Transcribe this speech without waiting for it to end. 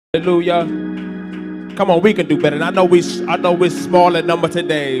Hallelujah. Come on, we can do better. And I know we're small in number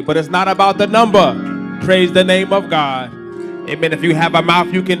today, but it's not about the number. Praise the name of God. Amen. If you have a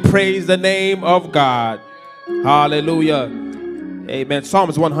mouth, you can praise the name of God. Hallelujah. Amen.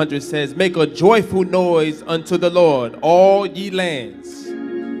 Psalms 100 says, make a joyful noise unto the Lord, all ye lands.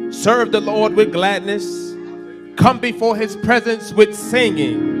 Serve the Lord with gladness. Come before his presence with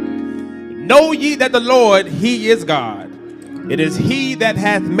singing. Know ye that the Lord, he is God. It is he that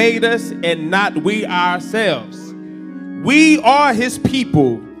hath made us, and not we ourselves. We are his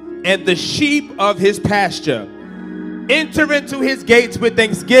people, and the sheep of his pasture. Enter into his gates with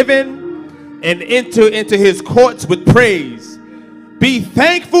thanksgiving, and enter into his courts with praise. Be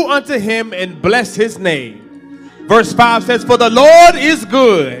thankful unto him, and bless his name. Verse 5 says, for the Lord is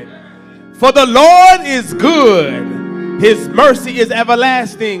good. For the Lord is good. His mercy is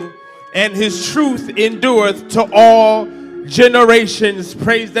everlasting, and his truth endureth to all generations.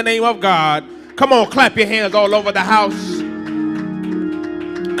 Praise the name of God. Come on, clap your hands all over the house.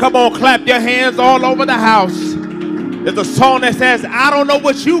 Come on, clap your hands all over the house. There's a song that says, I don't know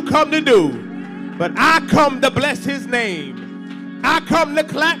what you come to do, but I come to bless his name. I come to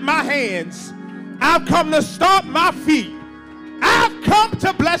clap my hands. I've come to stomp my feet. I've come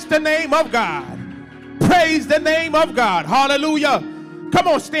to bless the name of God. Praise the name of God. Hallelujah. Come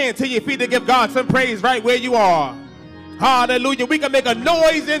on, stand to your feet to give God some praise right where you are. Hallelujah. We can make a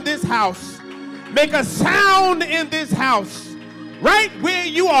noise in this house. Make a sound in this house. Right where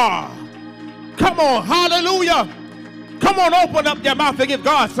you are. Come on. Hallelujah. Come on, open up your mouth and give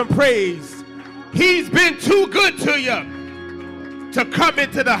God some praise. He's been too good to you to come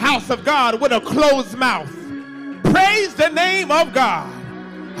into the house of God with a closed mouth. Praise the name of God.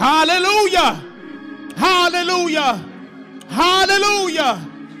 Hallelujah. Hallelujah. Hallelujah.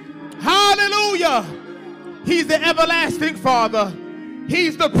 Hallelujah. He's the everlasting Father.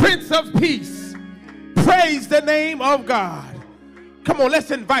 He's the Prince of Peace. Praise the name of God. Come on,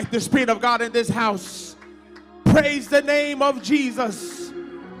 let's invite the Spirit of God in this house. Praise the name of Jesus.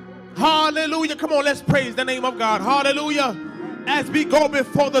 Hallelujah. Come on, let's praise the name of God. Hallelujah. As we go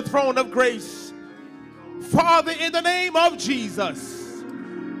before the throne of grace. Father, in the name of Jesus.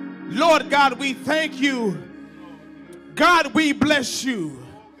 Lord God, we thank you. God, we bless you.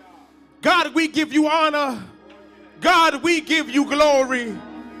 God, we give you honor. God, we give you glory.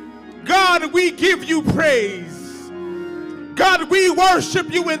 God, we give you praise. God, we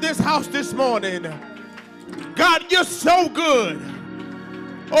worship you in this house this morning. God, you're so good.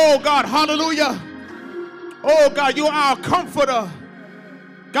 Oh, God, hallelujah. Oh, God, you're our comforter.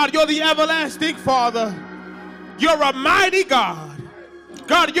 God, you're the everlasting Father. You're a mighty God.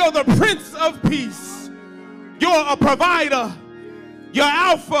 God, you're the Prince of Peace. You're a provider. You're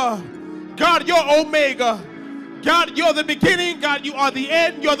Alpha. God, you're Omega. God, you're the beginning. God, you are the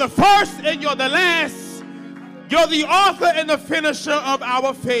end. You're the first and you're the last. You're the author and the finisher of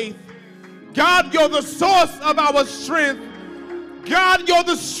our faith. God, you're the source of our strength. God, you're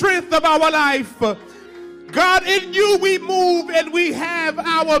the strength of our life. God, in you we move and we have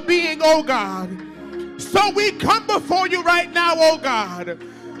our being, oh God. So we come before you right now, oh God,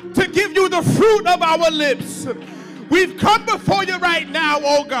 to give you the fruit of our lips. We've come before you right now,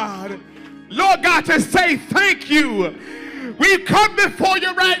 oh God. Lord God, to say thank you. We've come before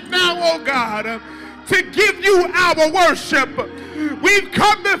you right now, oh God, to give you our worship. We've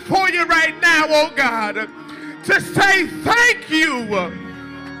come before you right now, oh God, to say thank you.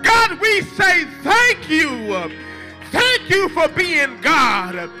 God, we say thank you. Thank you for being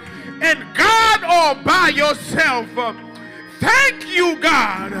God and God all by yourself. Thank you,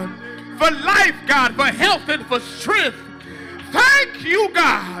 God, for life, God, for health and for strength. Thank you,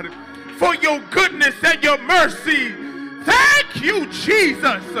 God, for your goodness and your mercy. Thank you,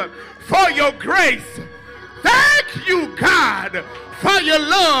 Jesus, for your grace. Thank you, God, for your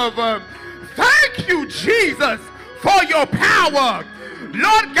love. Thank you, Jesus, for your power.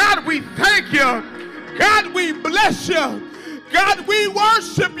 Lord God, we thank you. God, we bless you. God, we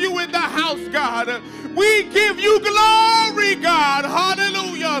worship you in the house, God. We give you glory, God.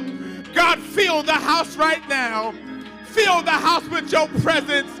 Hallelujah. God, fill the house right now. Fill the house with your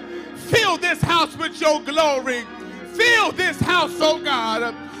presence. Fill this house with your glory. Fill this house, oh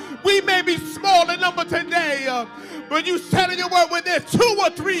God. We may be small in number today, but you said in your word, when there's 2 or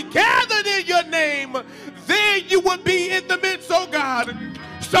 3 gathered in your name, there you would be in the midst, oh God.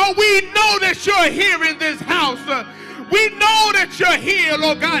 So we know that you're here in this house. We know that you're here,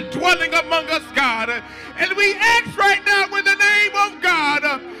 Lord God, dwelling among us, God. And we ask right now in the name of God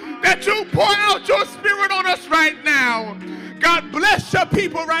that you pour out your spirit on us right now. God, bless your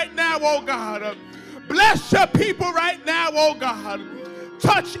people right now, oh God. Bless your people right now, oh God.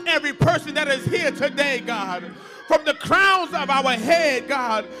 Touch every person that is here today, God. From the crowns of our head,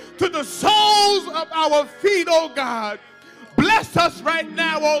 God, to the soles of our feet, oh God. Bless us right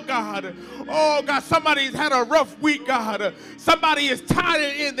now, oh God. Oh God, somebody's had a rough week, God. Somebody is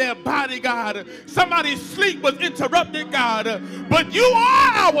tired in their body, God. Somebody's sleep was interrupted, God. But you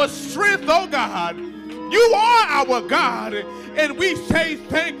are our strength, oh God. You are our God. And we say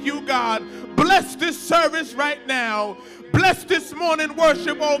thank you, God. Bless this service right now. Bless this morning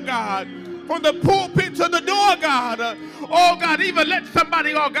worship, oh God. From the pulpit to the door, God. Oh God, even let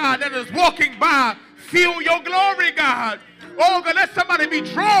somebody, oh God, that is walking by feel your glory, God. Oh God, let somebody be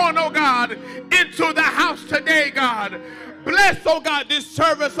drawn, oh God, into the house today, God. Bless, oh God, this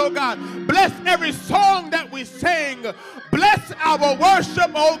service, oh God. Bless every song that we sing. Bless our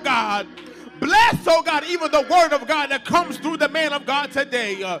worship, oh God. Bless, oh God, even the word of God that comes through the man of God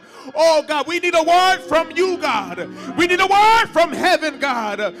today. Oh God, we need a word from you, God. We need a word from heaven,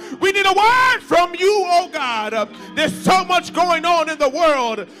 God. We need a word from you, oh God. There's so much going on in the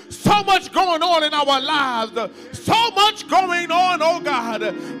world. So much going on in our lives. So much going on, oh God.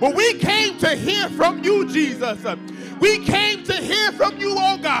 But we came to hear from you, Jesus. We came to hear from you,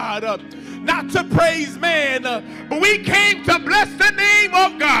 oh God. Not to praise man, but we came to bless the name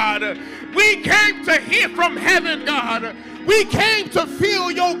of God. We came to hear from heaven, God. We came to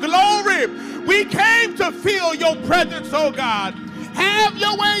feel your glory. We came to feel your presence, oh God. Have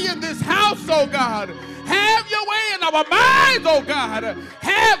your way in this house, oh God. Have your way in our minds, oh God.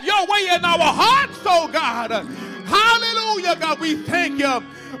 Have your way in our hearts, oh God. Hallelujah, God. We thank you.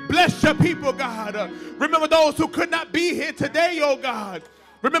 Bless your people, God. Remember those who could not be here today, oh God.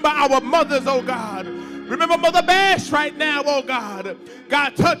 Remember our mothers, oh God. Remember Mother Bash right now, oh God.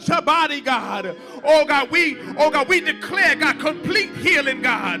 God, touch her body, God. Oh God, we declare, God, complete healing,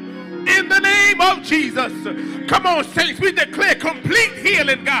 God. In the name of Jesus. Come on, saints, we declare complete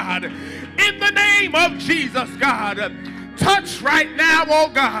healing, God. In the name of Jesus, God. Touch right now, oh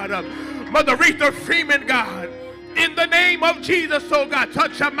God. Mother Rita Freeman, God. In the name of Jesus, oh God.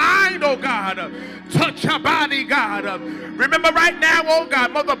 Touch her mind, oh God. Touch her body, God. Remember right now, oh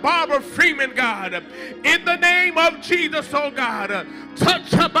God, Mother Barbara Freeman, God. In the name of Jesus, oh God.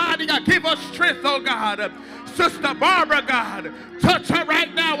 Touch her body, God. Give her strength, oh God. Sister Barbara, God. Touch her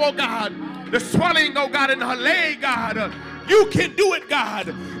right now, oh God. The swelling, oh God, in her leg, God. You can do it, God.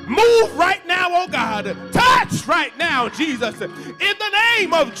 Move right now, oh God. Touch right now, Jesus. In the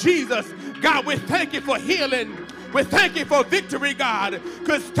name of Jesus, God, we thank you for healing. We thank you for victory, God.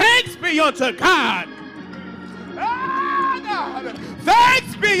 Because thanks be unto God. God.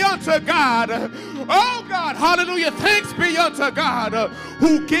 Thanks be unto God. Oh God, hallelujah. Thanks be unto God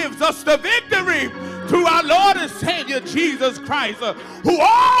who gives us the victory through our Lord and Savior Jesus Christ, who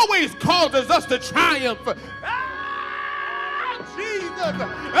always causes us to triumph. Jesus.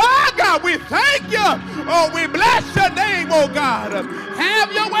 Oh God, we thank you. Oh, we bless your name, oh God.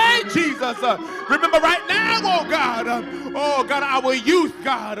 Have your way, Jesus. Remember right now, oh God. Oh God, our youth,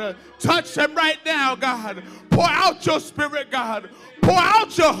 God. Touch them right now, God. Pour out your spirit, God. Pour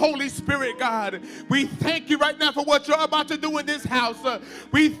out your Holy Spirit, God. We thank you right now for what you're about to do in this house.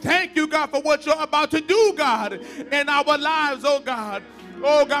 We thank you, God, for what you're about to do, God, in our lives, oh God.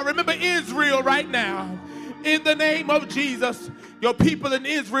 Oh God, remember Israel right now. In the name of Jesus, your people in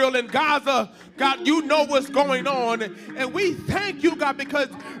Israel and Gaza, God, you know what's going on. And we thank you, God, because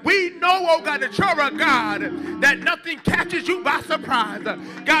we know, oh God, that you're a God, that nothing catches you by surprise.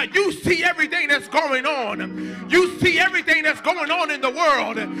 God, you see everything that's going on. You see everything that's going on in the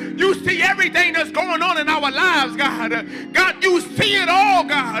world. You see everything that's going on in our lives, God. God, you see it all,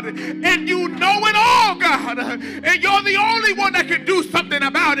 God. And you know it all, God. And you're the only one that can do something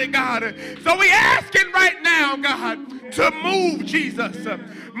about it, God. So we asking right now, God, to move, Jesus.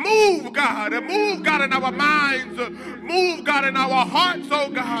 Move, God. Move, God, in our minds. Move, God, in our hearts, oh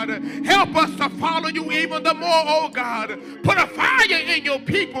God. Help us to follow you even the more, oh God. Put a fire in your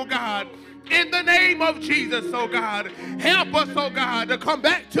people, God. In the name of Jesus, oh God. Help us, oh God, to come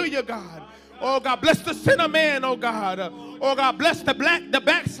back to you, God. Oh God, bless the sinner man, oh God. Oh God, bless the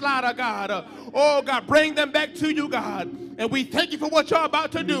backslider, God. Oh God, bring them back to you, God. And we thank you for what you're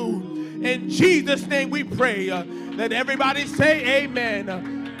about to do. In Jesus' name we pray. Let everybody say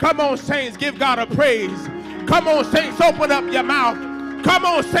amen. Come on, saints, give God a praise. Come on, saints, open up your mouth. Come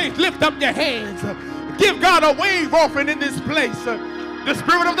on, saints, lift up your hands. Give God a wave offering in this place. The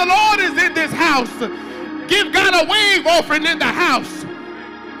Spirit of the Lord is in this house. Give God a wave offering in the house.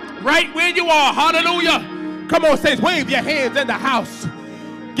 Right where you are. Hallelujah. Come on, saints, wave your hands in the house.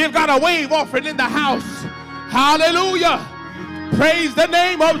 Give God a wave offering in the house. Hallelujah. Praise the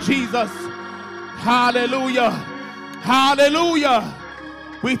name of Jesus. Hallelujah. Hallelujah.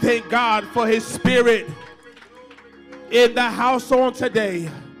 We thank God for his spirit in the house on today.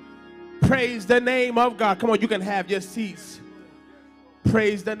 Praise the name of God. Come on, you can have your seats.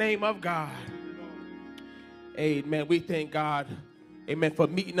 Praise the name of God. Amen. We thank God, amen, for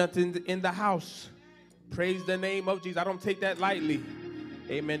meeting us in the house. Praise the name of Jesus. I don't take that lightly.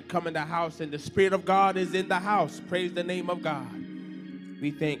 Amen. Come in the house and the Spirit of God is in the house. Praise the name of God. We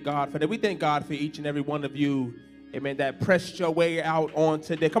thank God for that. We thank God for each and every one of you, amen, that pressed your way out on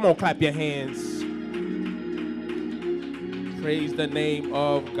today. Come on, clap your hands. Praise the name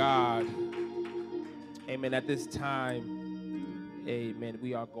of God. Amen. At this time, amen,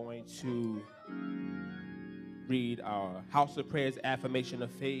 we are going to read our House of Prayers affirmation of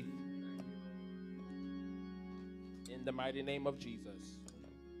faith in the mighty name of Jesus.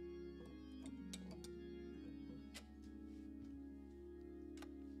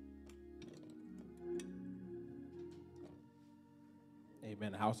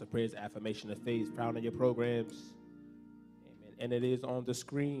 Amen. House of Prayers affirmation of faith found in your programs. Amen. And it is on the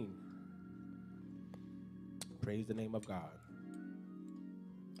screen. Praise the name of God.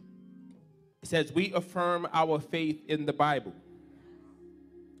 It says, we affirm our faith in the Bible.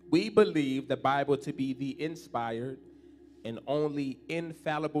 We believe the Bible to be the inspired and only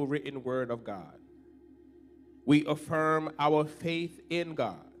infallible written word of God. We affirm our faith in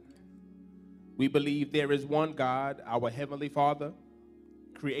God. We believe there is one God, our Heavenly Father,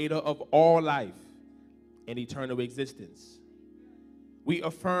 creator of all life and eternal existence. We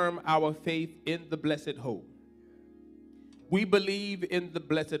affirm our faith in the blessed hope. We believe in the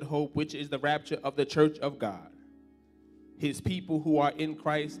blessed hope, which is the rapture of the church of God, his people who are in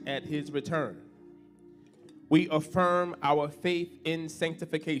Christ at his return. We affirm our faith in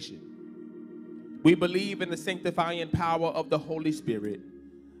sanctification. We believe in the sanctifying power of the Holy Spirit,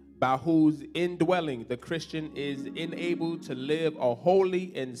 by whose indwelling the Christian is enabled to live a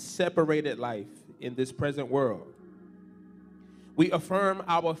holy and separated life in this present world. We affirm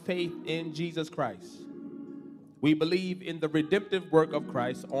our faith in Jesus Christ. We believe in the redemptive work of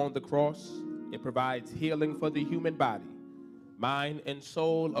Christ on the cross. It provides healing for the human body, mind, and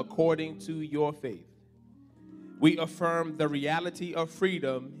soul according to your faith. We affirm the reality of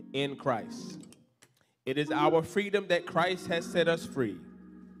freedom in Christ. It is our freedom that Christ has set us free.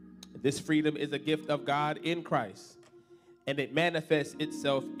 This freedom is a gift of God in Christ, and it manifests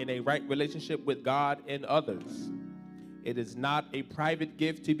itself in a right relationship with God and others. It is not a private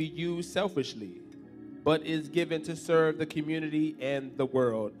gift to be used selfishly, but is given to serve the community and the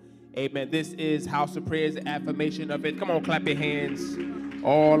world. Amen. This is House of Prayers affirmation of it. Come on, clap your hands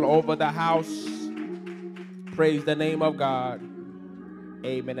all over the house. Praise the name of God.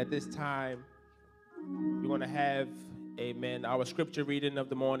 Amen. At this time, we're going to have, amen, our scripture reading of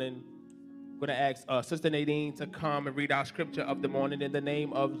the morning. We're going to ask Sister Nadine to come and read our scripture of the morning in the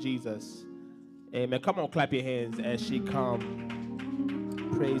name of Jesus. Amen. Come on, clap your hands as she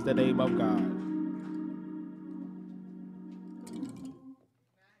comes. Praise the name of God.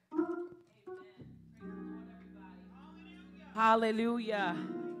 Hallelujah.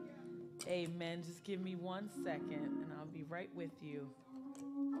 Amen. Just give me 1 second and I'll be right with you.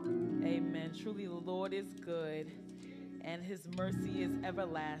 Amen. Truly the Lord is good and his mercy is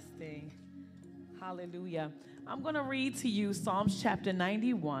everlasting. Hallelujah. I'm going to read to you Psalms chapter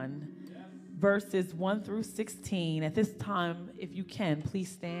 91, verses 1 through 16. At this time, if you can,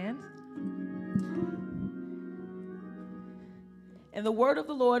 please stand. And the word of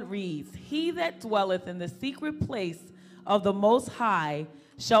the Lord reads, he that dwelleth in the secret place of the Most High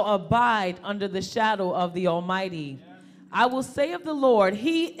shall abide under the shadow of the Almighty. I will say of the Lord,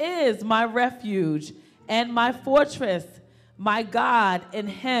 he is my refuge and my fortress, my God, in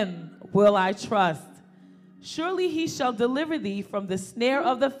him will I trust. Surely he shall deliver thee from the snare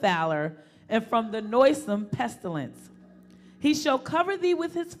of the fowler and from the noisome pestilence. He shall cover thee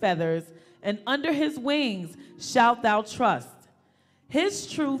with his feathers, and under his wings shalt thou trust.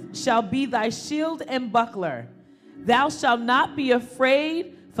 His truth shall be thy shield and buckler. Thou shalt not be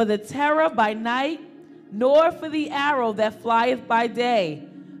afraid for the terror by night, nor for the arrow that flieth by day,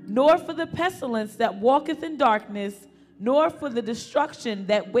 nor for the pestilence that walketh in darkness, nor for the destruction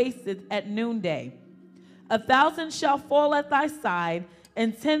that wasteth at noonday. 1,000 shall fall at thy side,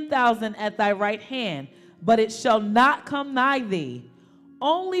 and 10,000 at thy right hand, but it shall not come nigh thee.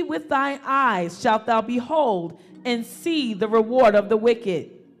 Only with thine eyes shalt thou behold and see the reward of the wicked.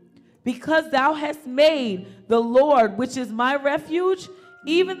 Because thou hast made the Lord, which is my refuge,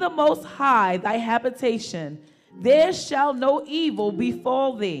 even the Most High, thy habitation, there shall no evil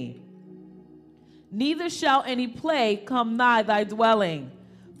befall thee. Neither shall any plague come nigh thy dwelling.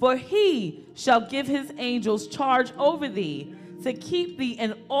 For he shall give his angels charge over thee, to keep thee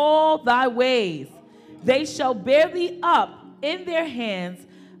in all thy ways. They shall bear thee up in their hands,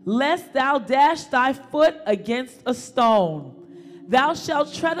 lest thou dash thy foot against a stone. Thou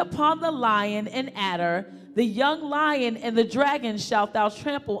shalt tread upon the lion and adder, the young lion and the dragon shalt thou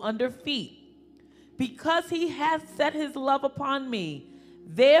trample under feet. Because he hath set his love upon me,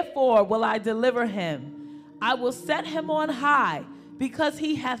 therefore will I deliver him. I will set him on high, because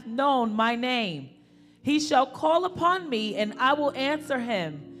he hath known my name. He shall call upon me, and I will answer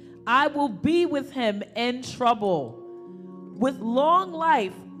him. I will be with him in trouble. With long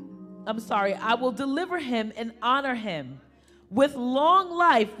life, I will deliver him and honor him. With long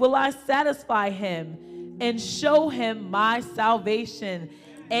life will I satisfy him and show him my salvation.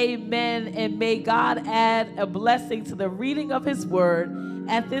 Amen. And may God add a blessing to the reading of his word.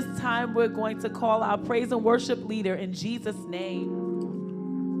 At this time, we're going to call our praise and worship leader in Jesus' name.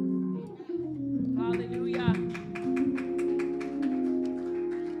 Hallelujah.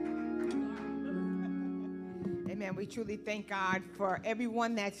 Amen. We truly thank God for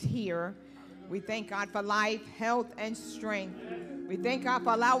everyone that's here. We thank God for life, health, and strength. We thank God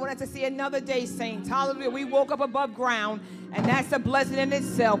for allowing us to see another day, saints. Hallelujah. We woke up above ground, and that's a blessing in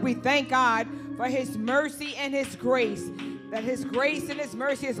itself. We thank God for his mercy and his grace, that his grace and his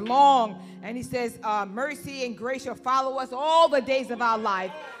mercy is long. And he says, mercy and grace shall follow us all the days of our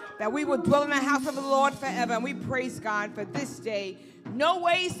life, that we will dwell in the house of the Lord forever. And we praise God for this day. No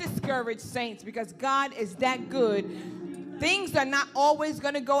ways discouraged, saints, because God is that good. Things are not always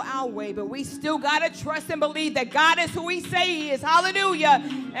going to go our way, but we still got to trust and believe that God is who he say he is. Hallelujah.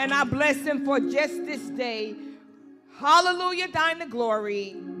 And I bless him for just this day. Hallelujah. Thine the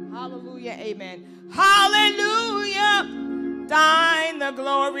glory. Hallelujah. Amen. Hallelujah. Thine the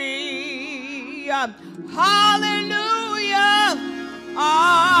glory. Hallelujah.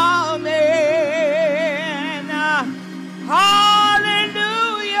 Amen. Hallelujah.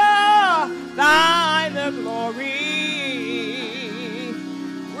 Thine the glory.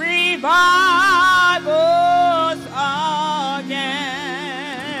 Revive us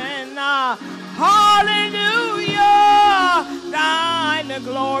again. Hallelujah. Thine the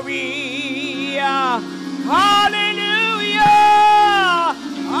glory. Hallelujah.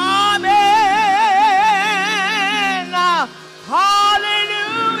 Amen.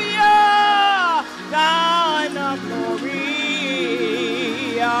 Hallelujah. Thine the glory.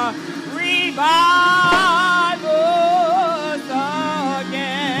 Revive us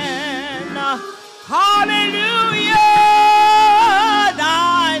again. Hallelujah.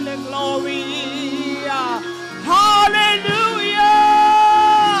 Thine the glory. Hallelujah.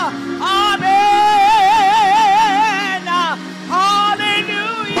 Amen.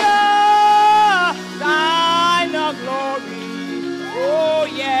 Hallelujah. Thine the glory. Oh,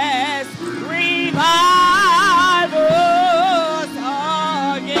 yes. Revive us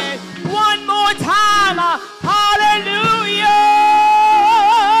again. One more time. Hallelujah.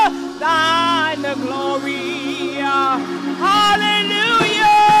 Thine the glory. Hallelujah.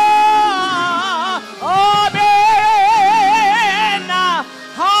 Amen.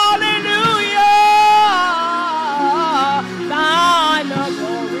 Hallelujah. Thine the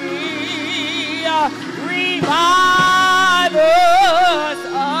glory. Revive us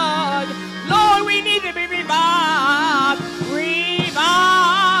again. Lord, we need to be revived.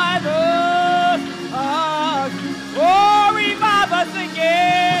 Revive us. Oh, revive us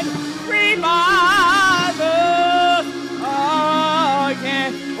again. Revive us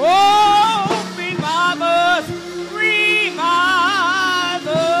again. Oh, revive us. Revive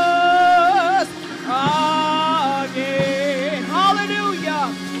us again. Hallelujah.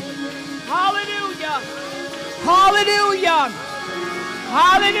 Hallelujah. Hallelujah.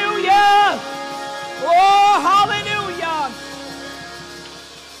 Hallelujah. Oh, hallelujah.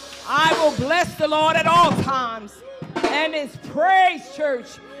 I will bless the Lord at all times, and his praise,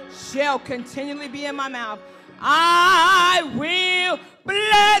 church, shall continually be in my mouth. I will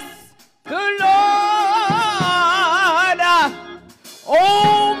bless the Lord,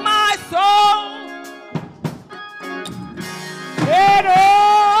 oh my soul, and all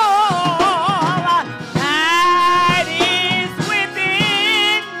that is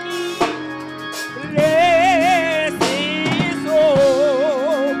within me. Bless his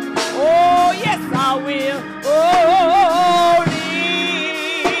soul. Oh, yes, I will.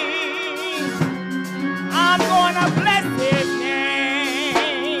 I'm gonna bless his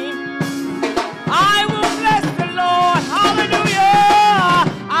name. I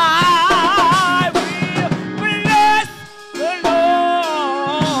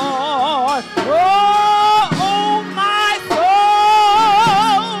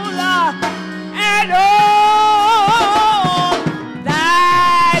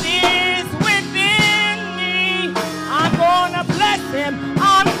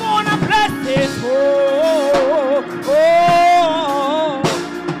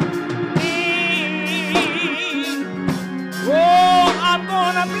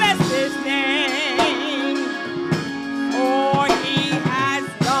gonna bless his name. Oh, he has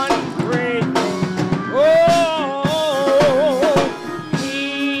done great things. Oh,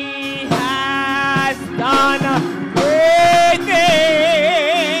 he has done great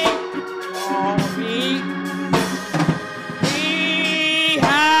things for me. He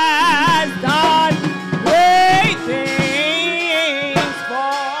has done great things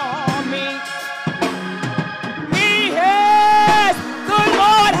for me. The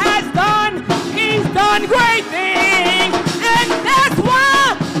Lord has done, he's done great things, and that's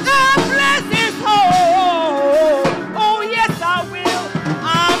why I bless his whole. Oh, yes, I will.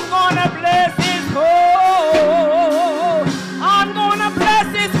 I'm gonna bless his whole. I'm gonna bless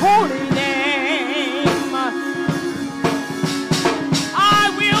his holy name. I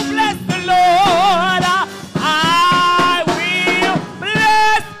will bless the Lord. I will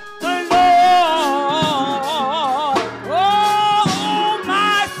bless the Lord. Oh,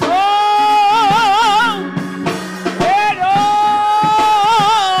 my soul. And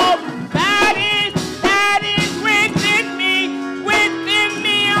all that is within me.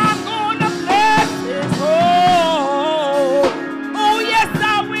 I'm gonna bless his whole. Oh, yes, I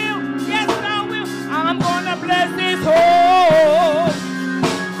will. Yes, I will. I'm gonna bless his whole.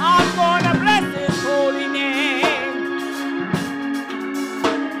 I'm gonna bless his holy name.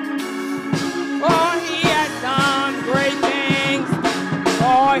 For he has done great things.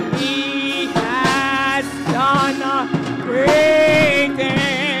 For he has done great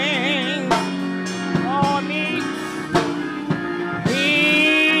things for me. He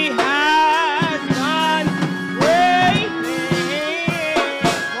has done great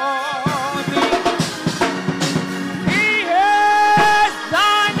things for me. He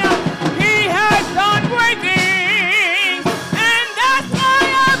has done great things, and that's why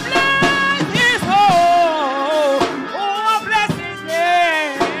I bless his whole. Oh, I bless his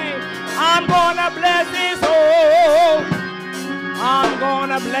name. I'm gonna bless his whole. I'm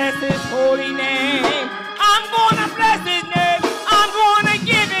gonna bless his holy name. I'm gonna bless his name. I'm gonna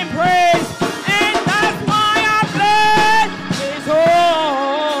give him praise, and that's why I bless his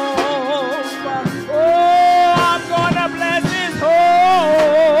whole. Oh, I'm gonna bless his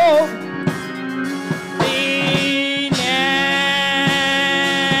whole.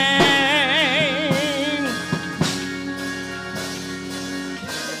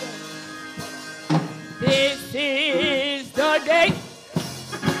 This is the day.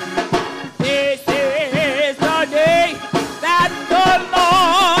 This is the day that the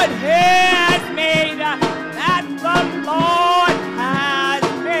Lord has made. That the Lord has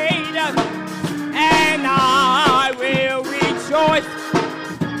made. And I will rejoice.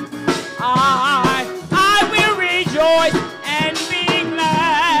 I will rejoice and be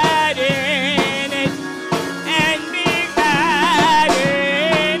glad in it. And be glad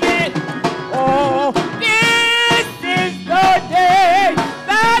in it. Oh, this is the day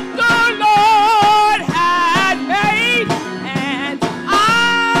that the Lord has made, and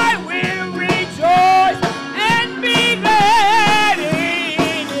I will rejoice and be glad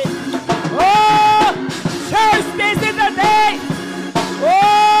in it. Oh, church, this is the day.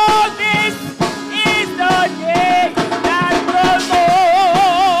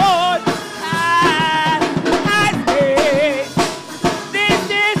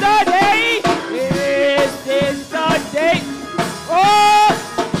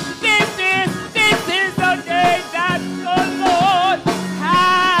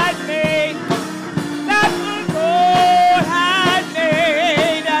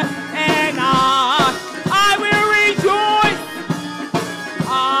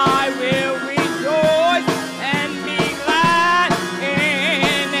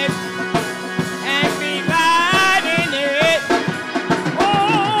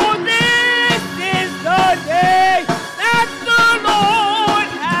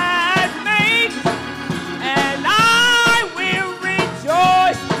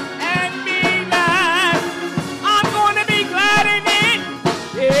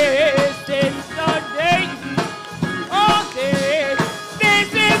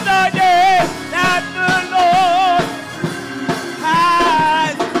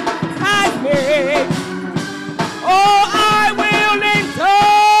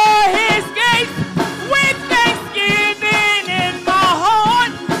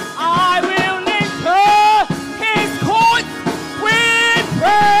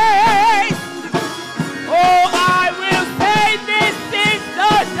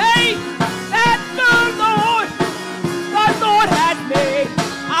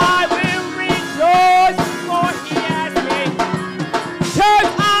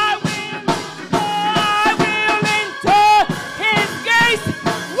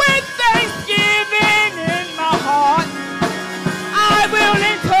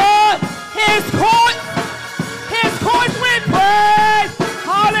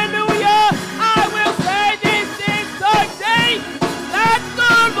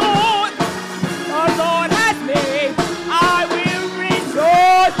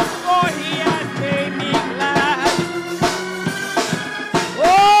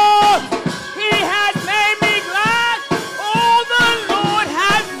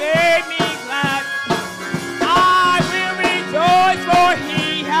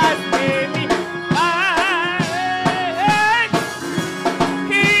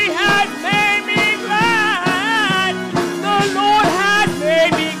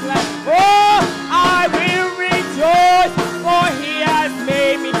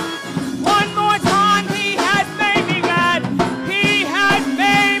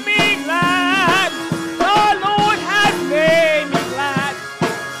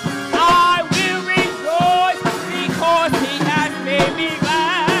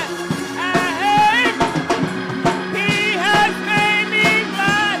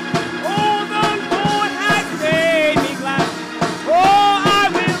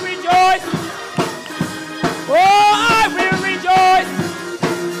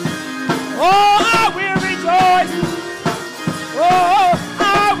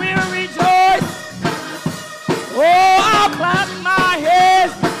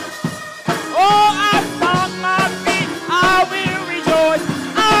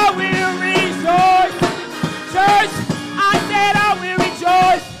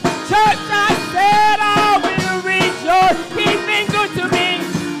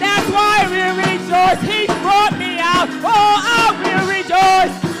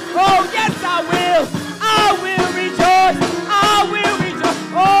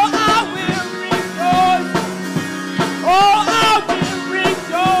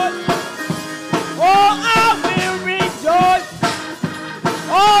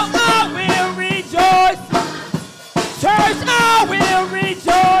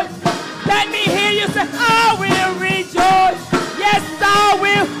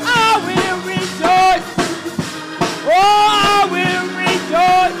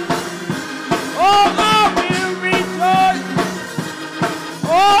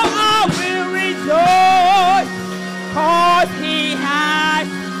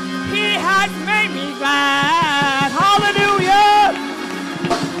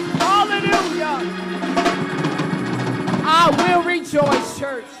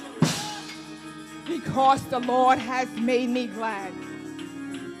 because the Lord has made me glad.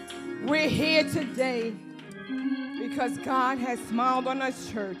 We're here today because God has smiled on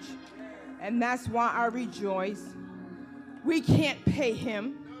us, church, and that's why I rejoice. We can't pay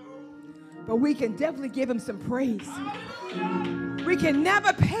him, but we can definitely give him some praise. We can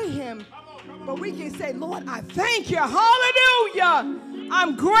never pay him, but we can say, Lord, I thank you. Hallelujah.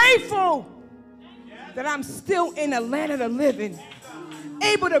 I'm grateful that I'm still in the land of the living,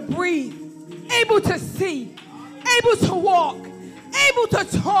 able to breathe, able to see, able to walk, able to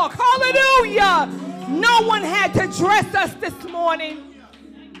talk. Hallelujah. No one had to dress us this morning.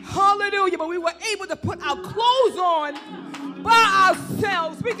 Hallelujah. But we were able to put our clothes on by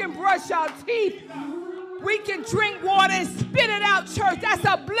ourselves. We can brush our teeth. We can drink water and spit it out, church. That's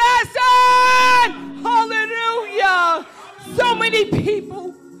a blessing. Hallelujah. So many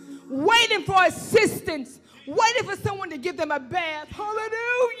people waiting for assistance, waiting for someone to give them a bath.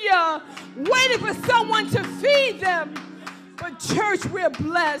 Hallelujah. Waiting for someone to feed them. But church, we're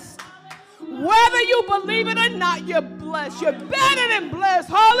blessed. Whether you believe it or not, you're blessed. You're better than blessed.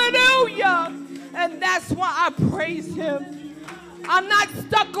 Hallelujah. And that's why I praise him. I'm not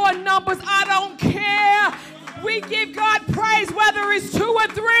stuck on numbers. I don't care. We give God praise whether it's 2 or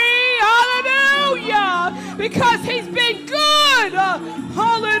 3. Hallelujah. Because he's been good.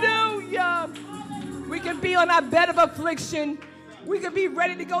 Hallelujah. We can be on our bed of affliction. We can be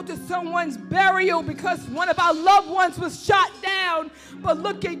ready to go to someone's burial because one of our loved ones was shot down. But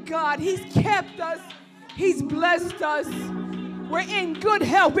look at God. He's kept us. He's blessed us. We're in good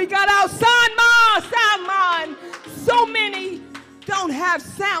health. We got our sound mind. So many don't have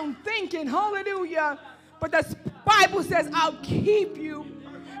sound thinking. Hallelujah. But the Bible says, I'll keep you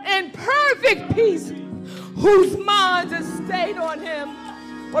in perfect peace, whose minds are stayed on him.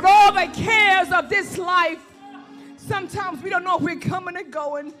 But all the cares of this life, sometimes we don't know if we're coming or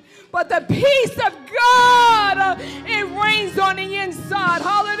going. But the peace of God, it reigns on the inside.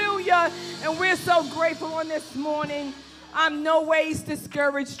 Hallelujah. And we're so grateful on this morning. I'm no ways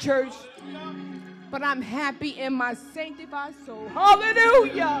discouraged, church. But I'm happy in my sanctified soul.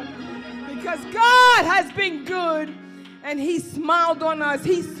 Hallelujah. Because God has been good and he smiled on us.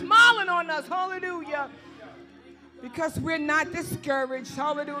 He's smiling on us. Hallelujah. Because we're not discouraged.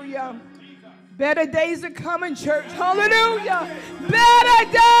 Hallelujah. Better days are coming, church. Hallelujah. Better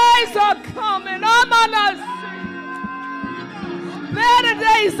days are coming. Better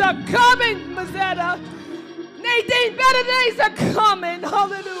days are coming, Mazetta. Nadine, better days are coming.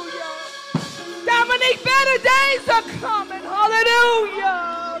 Hallelujah. Dominique, better days are coming.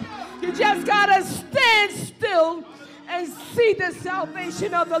 Hallelujah. You just got to stand still and see the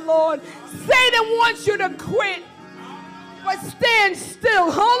salvation of the Lord. Satan wants you to quit, but stand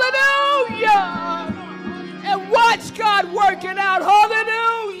still. Hallelujah. And watch God work it out.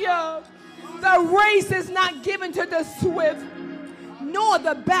 Hallelujah. The race is not given to the swift, nor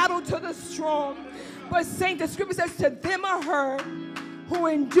the battle to the strong. But Saint, the scripture says, to them or her who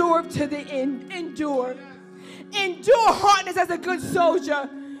endure to the end. Endure. Endure hardness as a good soldier.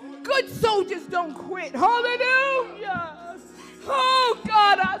 Good soldiers don't quit. Hallelujah. Oh,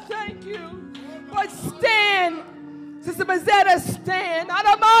 God, I thank you. But stand. Sister Mazetta, stand. I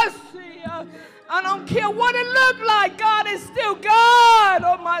don't care what it looked like. God is still God,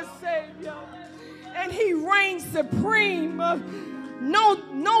 oh my Savior. And he reigns supreme.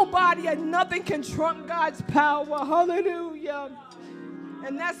 Nobody and nothing can trump God's power. Hallelujah.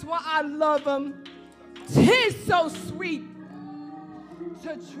 And that's why I love him. 'Tis so sweet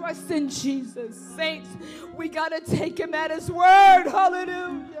to trust in Jesus. Saints, we got to take him at his word.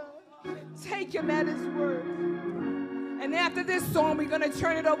 Hallelujah. Take him at his word. And after this song, we're going to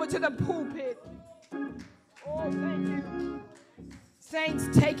turn it over to the pulpit. Oh, thank you. Saints,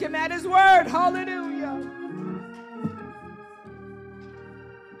 take him at his word. Hallelujah.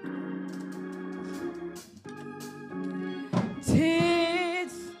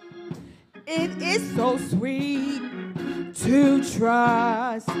 It is so sweet to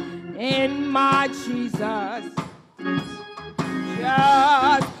trust in my Jesus,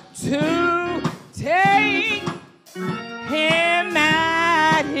 just to take him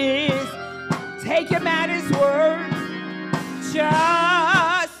at his word,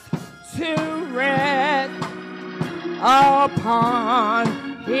 just to rest upon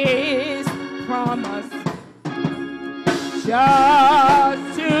his promise,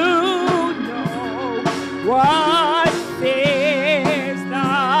 just to know what is the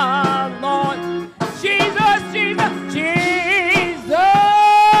Lord. Jesus, Jesus, Jesus,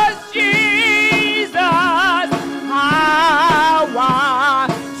 Jesus, how I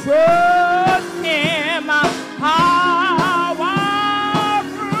trust him, how I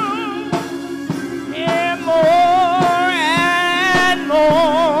prove him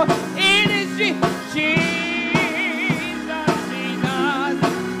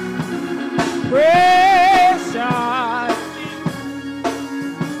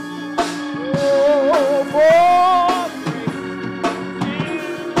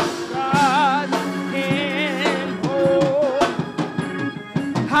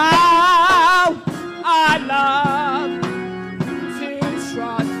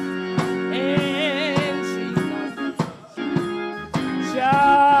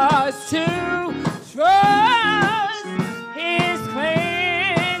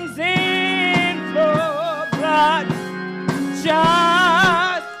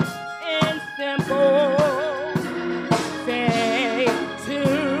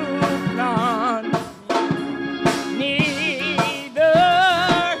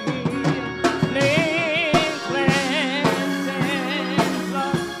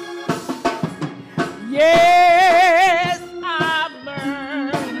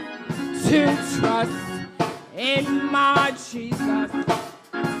trust in my Jesus.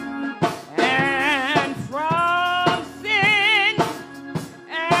 And from sin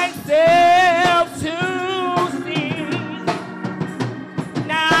and self to cease.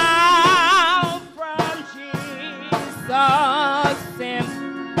 Now from Jesus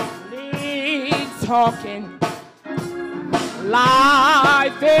simply talking.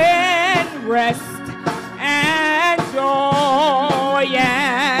 Life and rest and joy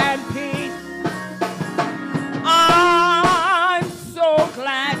and peace. I'm so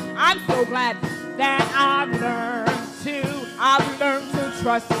glad that I've learned to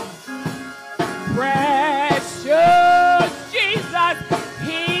trust him. Precious Jesus,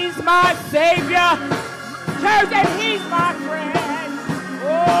 he's my Savior. Church, and he's my friend.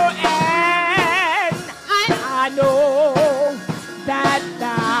 Oh, and I know that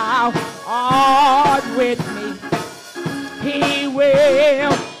thou art with me. He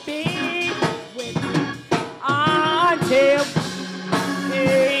will be with me until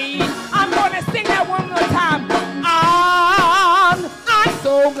I'm going to sing that one more time. I'm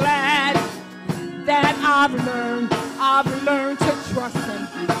so glad that I've learned to trust him.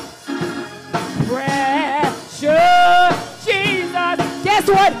 Precious Jesus, guess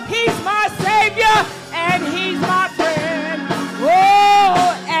what? He's my Savior and he's my friend.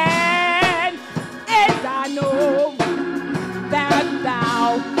 Oh, and I know that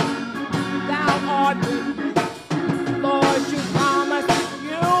thou art with me. Lord, you promised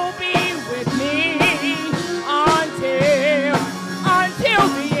you'll be with me until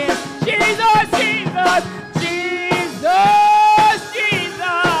the end. Jesus, Jesus, Jesus,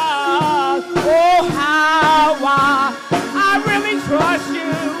 Jesus. Oh, how I really trust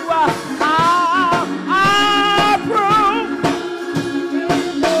you. How I prove.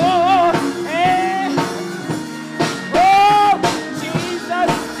 Oh, Jesus,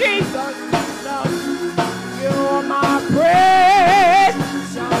 Jesus, Jesus. You're my precious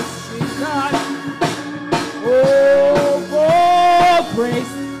Jesus. Oh, for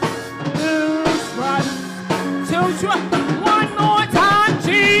grace to trust. One more time,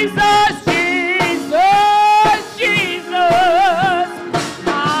 Jesus, Jesus, Jesus.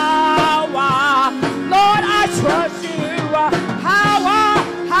 Lord, I trust you. How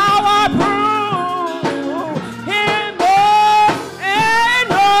I prove him more and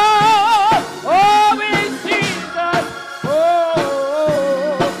more. Oh, it's Jesus.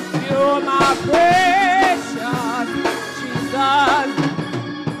 Oh, you're my precious Jesus.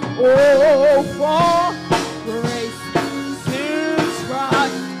 Oh, for grace to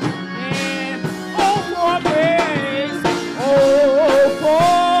trust him. Oh, for grace. Oh,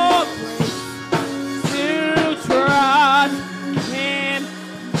 for grace to trust him.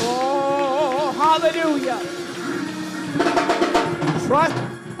 Oh, hallelujah. Trust.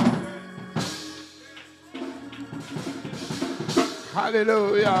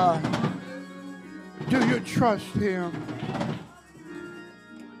 Hallelujah. Do you trust him?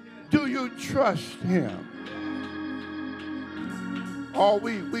 Do you trust him? Or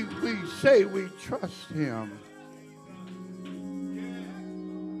we say we trust him.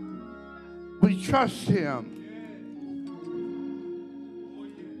 We trust him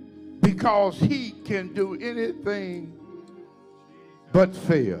because he can do anything but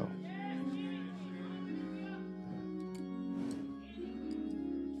fail.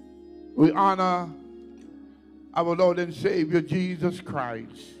 We honor our Lord and Savior Jesus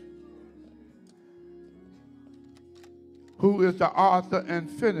Christ, who is the author and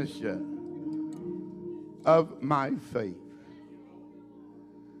finisher of my faith.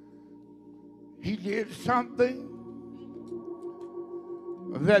 He did something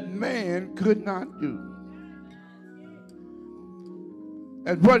that man could not do.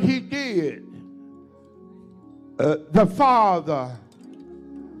 And what he did, the Father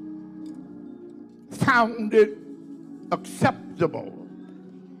found it acceptable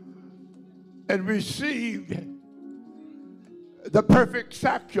and received the perfect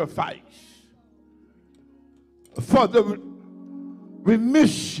sacrifice for the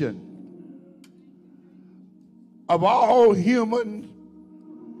remission of all humankind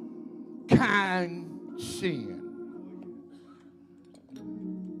sin.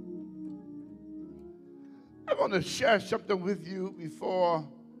 I want to share something with you before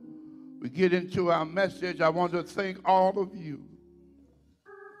we get into our message. I want to thank all of you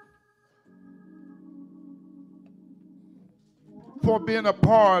for being a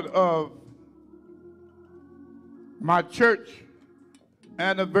part of my church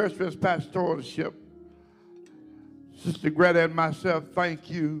anniversary pastoralship. Sister Greta and myself, thank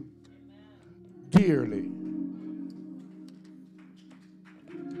you dearly.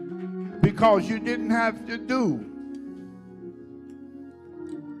 because you didn't have to do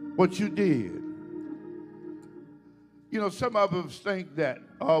what you did. You know, some of us think that,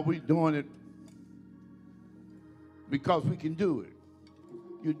 oh, we're doing it because we can do it.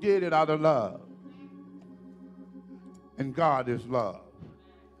 You did it out of love. And God is love.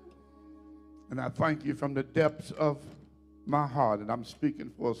 And I thank you from the depths of my heart, and I'm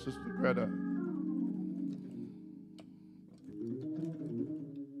speaking for Sister Greta.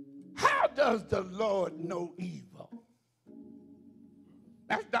 How does the Lord know evil?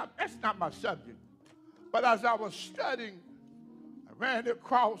 That's not my subject. But as I was studying, I ran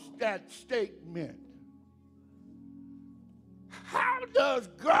across that statement. How does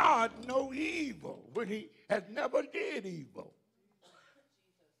God know evil when he has never did evil?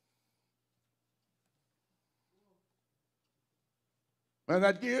 And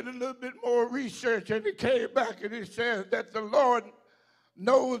I did a little bit more research, and it came back and it says that the Lord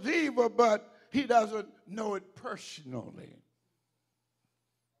knows evil, but he doesn't know it personally.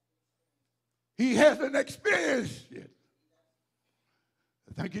 He hasn't experienced it.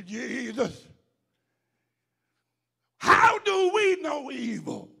 Thank you, Jesus. How do we know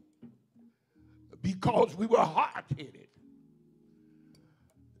evil? Because we were hard-headed.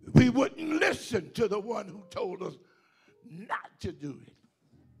 We wouldn't listen to the one who told us not to do it.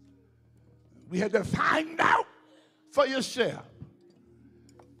 We had to find out for yourself.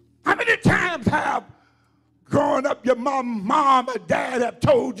 How many times have growing up your mom or dad have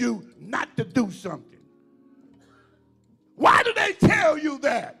told you not to do something? Why do they tell you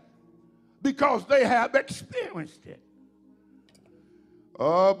that? Because they have experienced it.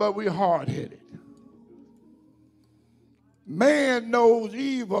 Oh, but we're hard-headed. Man knows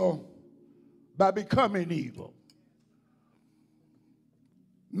evil by becoming evil.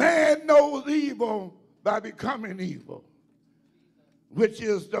 Man knows evil by becoming evil, which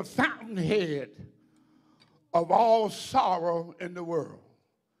is the fountainhead of all sorrow in the world.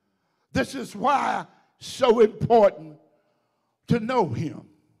 This is why it's so important to know him,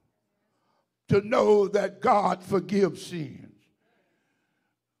 to know that God forgives sins.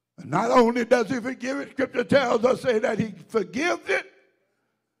 And not only does he forgive it, Scripture tells us that he forgives it,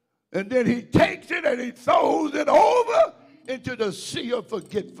 and then he takes it and he throws it over into the sea of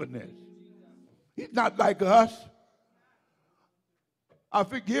forgetfulness. He's not like us. I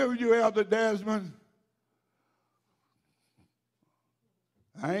forgive you, Elder Desmond.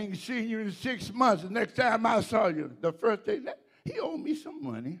 I ain't seen you in 6 months. The next time I saw you, the first day, he owed me some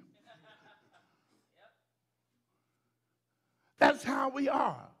money. That's how we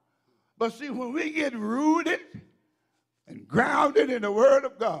are. But see, when we get rooted and grounded in the Word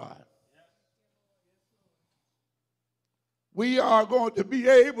of God, we are going to be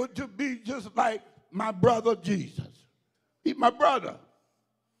able to be just like my brother Jesus. He's my brother.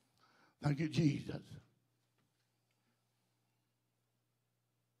 Thank you, Jesus.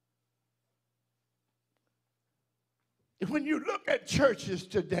 When you look at churches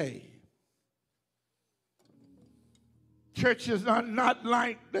today, churches are not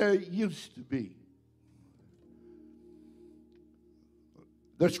like they used to be.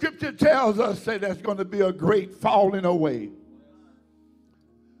 The Scripture tells us that there's going to be a great falling away.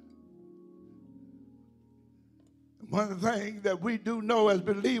 One of the things that we do know as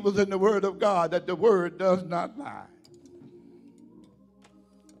believers in the Word of God, that the Word does not lie.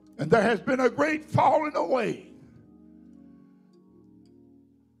 And there has been a great falling away.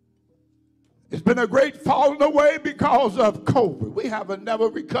 It's been a great falling away because of COVID. We haven't never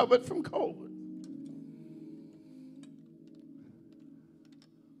recovered from COVID.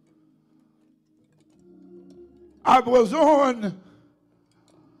 I was on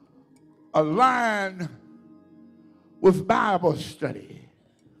a line with Bible study.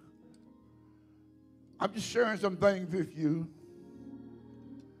 I'm just sharing some things with you.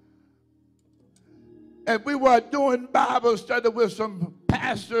 And we were doing Bible study with some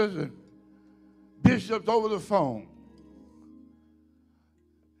pastors and bishops over the phone.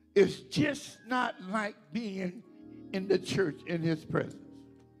 It's just not like being in the church in his presence.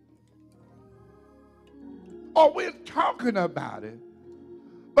 Or we're talking about it,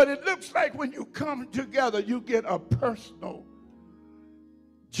 but it looks like when you come together, you get a personal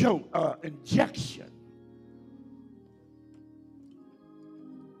injection.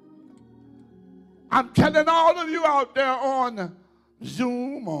 I'm telling all of you out there on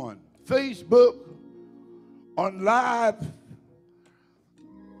Zoom, on Facebook, on live,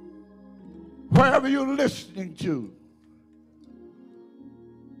 wherever you're listening to,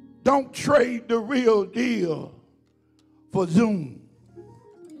 don't trade the real deal for Zoom.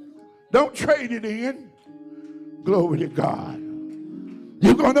 Don't trade it in. Glory to God.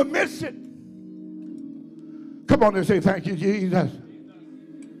 You're going to miss it. Come on and say, thank you, Jesus.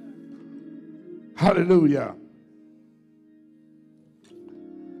 Hallelujah.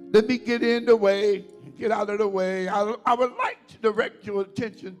 Let me get out of the way. I would like to direct your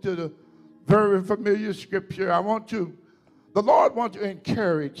attention to the very familiar scripture. The Lord wants to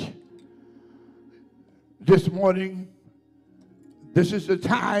encourage this morning. This is the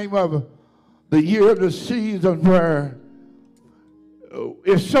time of the year, the season where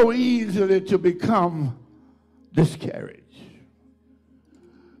it's so easy to become discouraged.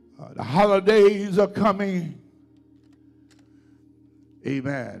 The holidays are coming.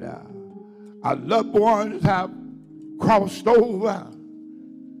 Amen. Our loved ones have crossed over.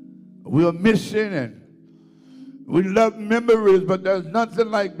 We're missing, and we love memories, but there's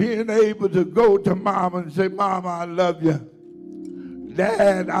nothing like being able to go to Mama and say, Mama, I love you.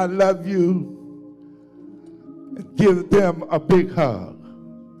 Dad, I love you. And give them a big hug.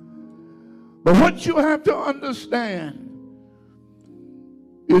 But what you have to understand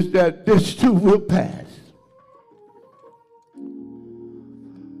is that this too will pass.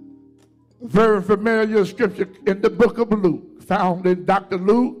 Very familiar scripture in the book of Luke, found in Dr.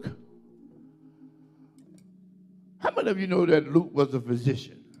 Luke. How many of you know that Luke was a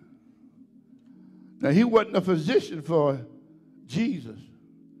physician? Now, he wasn't a physician for Jesus.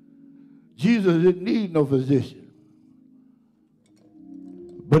 Jesus didn't need no physician.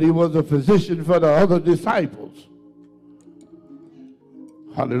 But he was a physician for the other disciples.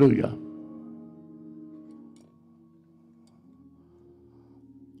 Hallelujah.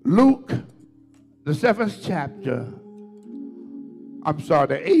 Luke, the 7th chapter,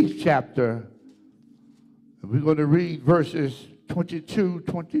 the 8th chapter, we're going to read verses 22,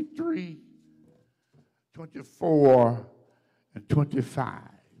 23, 24, and 25.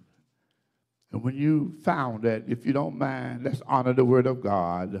 And when you found that, if you don't mind, let's honor the word of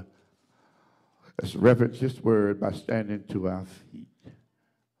God. Let's reverence this word by standing to our feet.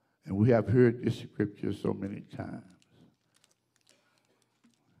 And we have heard this scripture so many times.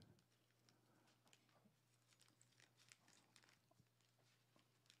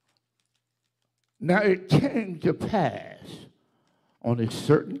 Now it came to pass on a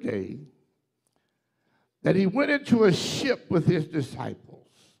certain day that he went into a ship with his disciples.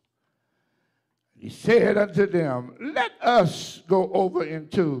 He said unto them, let us go over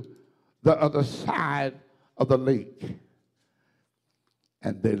into the other side of the lake.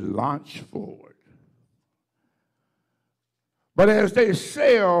 And they launched forward. But as they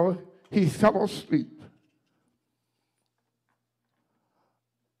sailed, he fell asleep.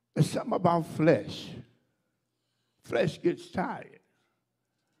 It's something about flesh. Flesh gets tired.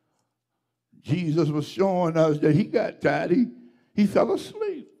 Jesus was showing us that he got tired. He fell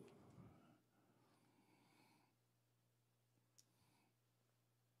asleep.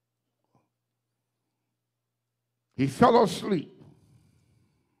 He fell asleep.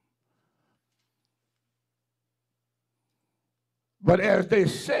 But as they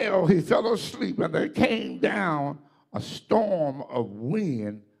sailed, he fell asleep, and there came down a storm of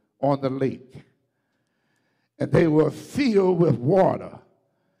wind on the lake. And they were filled with water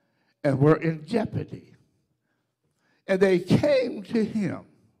and were in jeopardy. And they came to him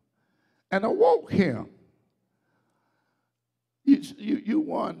and awoke him. You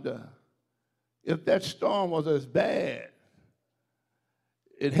wonder if that storm was as bad.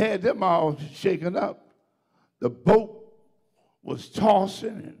 It had them all shaken up. The boat was tossing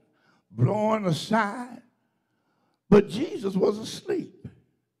and blowing aside. But Jesus was asleep.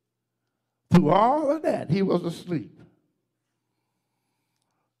 Through all of that, he was asleep.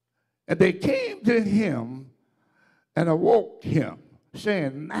 And they came to him and awoke him,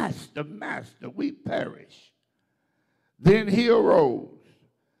 saying, Master, Master, we perish. Then he arose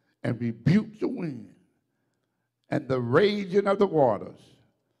and rebuked the wind and the raging of the waters,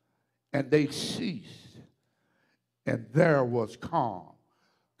 and they ceased. And there was calm.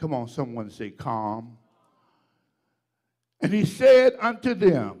 Come on, someone say calm. And he said unto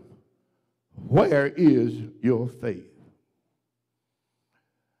them, where is your faith?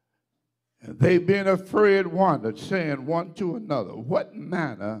 And they being afraid wondered, saying one to another, what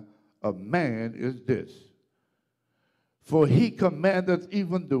manner of man is this? For he commandeth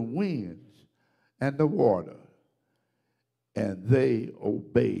even the winds and the water, and they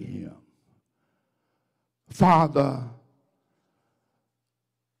obey him. Father,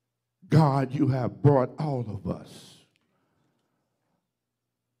 God, you have brought all of us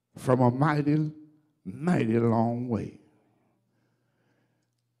from a mighty, mighty long way.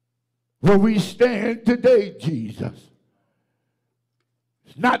 Where we stand today, Jesus,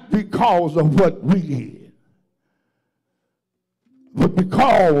 it's not because of what we did, but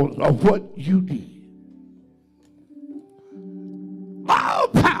because of what you did.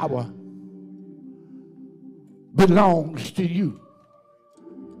 power belongs to you.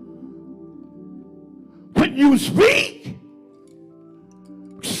 When you speak,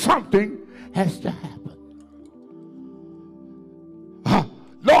 something has to happen.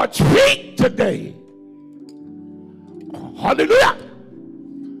 Lord, speak today. Hallelujah.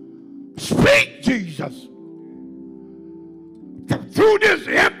 Speak, Jesus, through this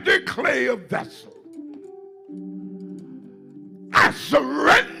empty clay of vessel. I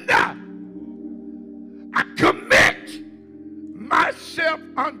surrender. I commit myself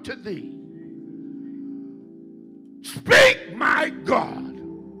unto thee. Speak, my God,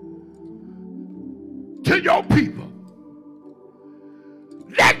 to your people.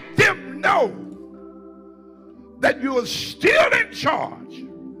 Let them know that you are still in charge,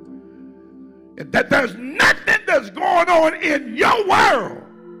 and that there's nothing that's going on in your world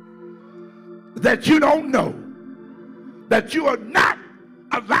that you don't know, that you are not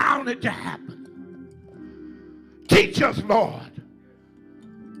allowing it to happen. Teach us, Lord,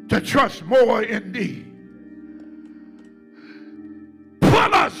 to trust more in thee.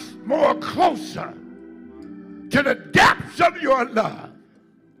 Pull us more closer to the depths of your love,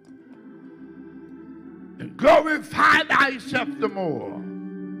 and glorify thyself the more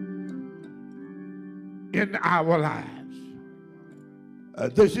in our lives.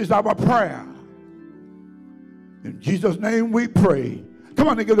 This is our prayer. In Jesus' name we pray. Come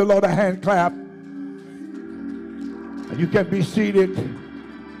on and give the Lord a hand clap. And you can be seated.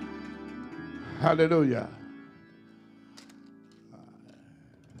 Hallelujah.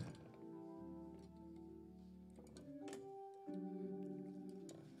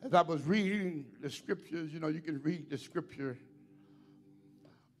 As I was reading the scriptures, you know, you can read the scripture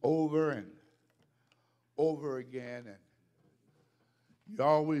over and over again, and you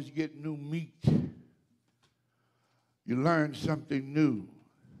always get new meat. You learn something new.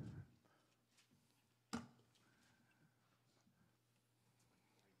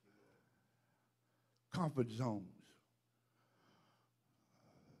 Comfort zones.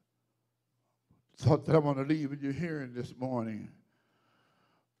 Thought that I want to leave with you hearing this morning.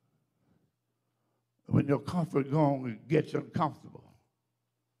 When your comfort zone gets uncomfortable,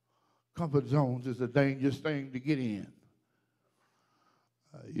 comfort zones is a dangerous thing to get in.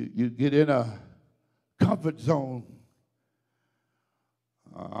 You get in a comfort zone.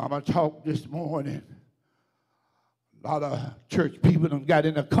 I'm going to talk this morning. A lot of church people done got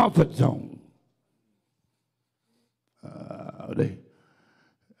in a comfort zone. They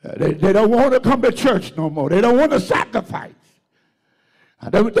don't want to come to church no more. They don't want to sacrifice.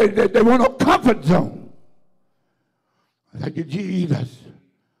 They want a comfort zone. Thank you, Jesus.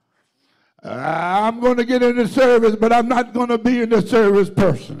 I'm going to get in the service, but I'm not going to be in the service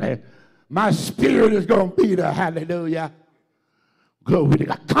personally. My spirit is going to be there. Hallelujah. Glory to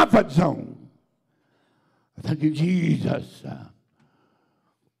God. Comfort zone. Thank you, Jesus.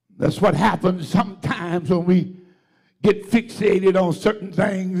 That's what happens sometimes when we get fixated on certain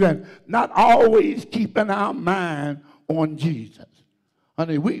things and not always keeping our mind on Jesus.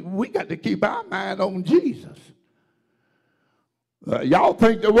 Honey, we got to keep our mind on Jesus. Y'all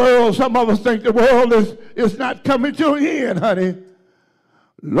think the world, some of us think the world is not coming to an end, honey.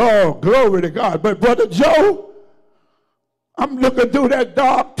 Lord, glory to God. But Brother Joe, I'm looking through that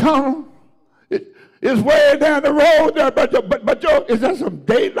dark tunnel. It's way down the road there, but Joe, is there some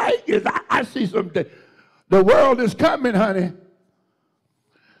daylight? I see some day. The world is coming, honey.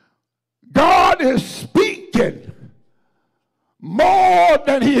 God is speaking more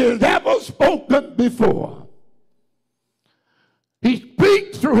than he has ever spoken before. He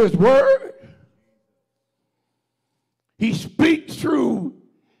speaks through his word. He speaks through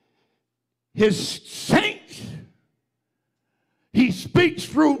his saints. He speaks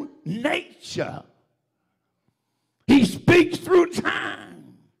through nature. He speaks through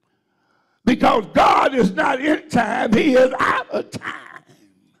time. Because God is not in time, he is out of time.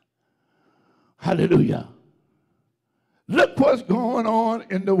 Hallelujah. Look what's going on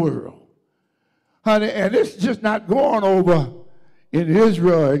in the world. Honey, and it's just not going over in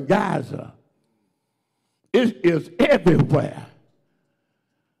Israel and Gaza. It is everywhere.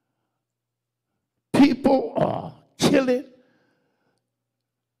 People are killing.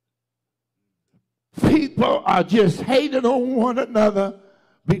 People are just hating on one another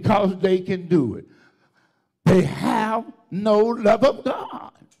because they can do it. They have no love of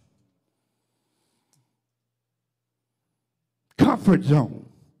God. Comfort zone.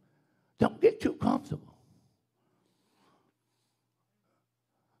 Don't get too comfortable.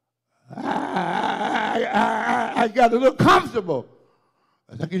 I got a little comfortable.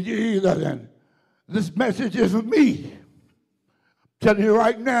 Thank you, Jesus. And this message is for me. telling you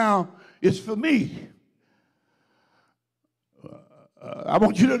right now, it's for me. I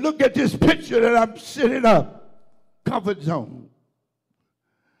want you to look at this picture that I'm sitting up. Comfort zone.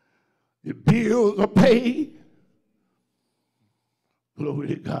 The bills are paid. Glory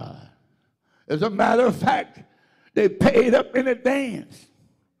to God. As a matter of fact, they paid up in advance.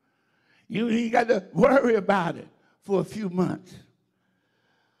 You ain't got to worry about it for a few months.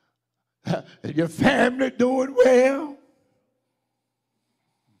 Your family doing well.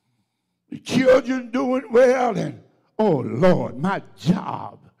 The children doing well. And, oh, Lord, my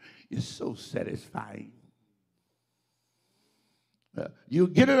job is so satisfying. You're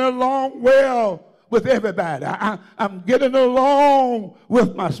getting along well with everybody. I'm getting along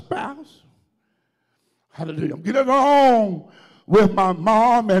with my spouse. Hallelujah. I'm getting along with my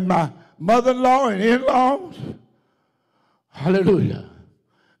mom and my mother-in-law and in-laws. Hallelujah.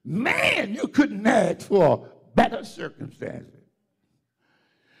 Man, you couldn't ask for better circumstances.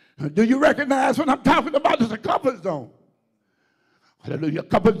 Do you recognize what I'm talking about? It's a comfort zone. Hallelujah.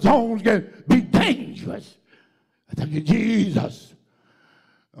 Comfort zones can be dangerous. Thank you, Jesus.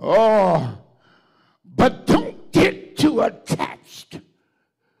 Oh, but don't get too attached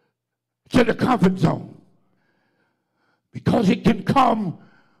to the comfort zone, because it can come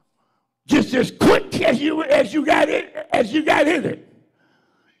just as quick as you got in it.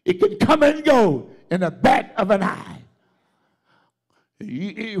 It can come and go in the back of an eye.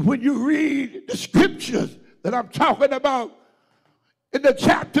 When you read the scriptures that I'm talking about in the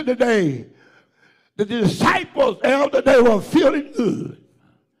chapter today, the disciples, elder, they were feeling good.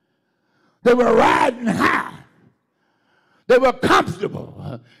 They were riding high. They were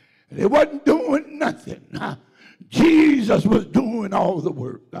comfortable. They wasn't doing nothing. Jesus was doing all the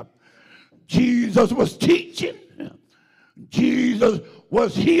work. Jesus was teaching. Jesus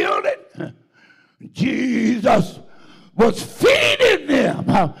was healing. Jesus was feeding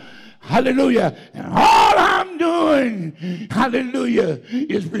them. Hallelujah. And all I'm doing, hallelujah,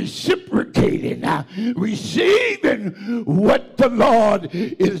 is reciprocating, receiving what the Lord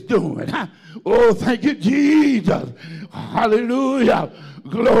is doing. Oh, thank you, Jesus. Hallelujah.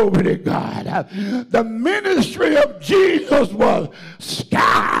 Glory to God. The ministry of Jesus was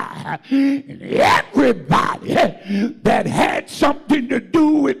sky. And everybody that had something to do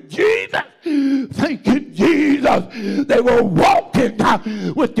with Jesus, thank you, Jesus, they were walking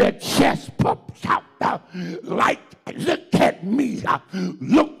with their chest puffed out like, look at me.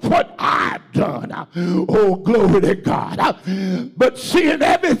 Look what I've done. Oh, glory to God. But seeing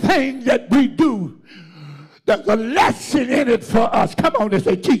everything that we do, there's a lesson in it for us. Come on and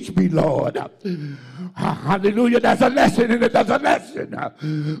say, teach me, Lord. Hallelujah. There's a lesson in it. There's a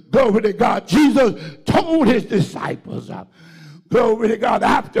lesson. Glory to God. Jesus told his disciples, glory to God,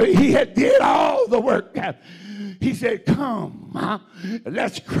 after he had did all the work, he said, come,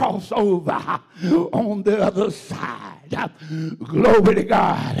 let's cross over on the other side. Glory to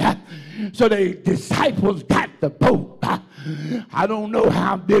God. So the disciples got the boat. I don't know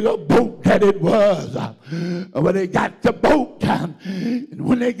how big a boat that it was. But they got the boat. And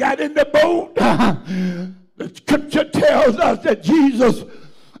when they got in the boat, the scripture tells us that Jesus,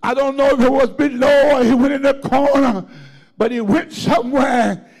 I don't know if it was below or he went in the corner, but he went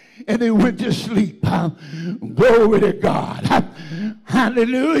somewhere and he went to sleep. Glory to God.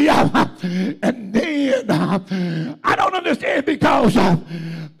 Hallelujah. And then I don't understand, because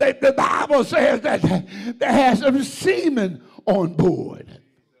the Bible says that there had some seamen on board.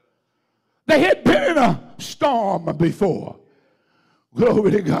 They had been in a storm before.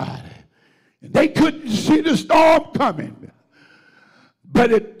 Glory to God. And they couldn't see the storm coming.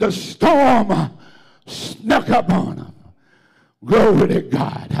 But the storm snuck up on them. Glory to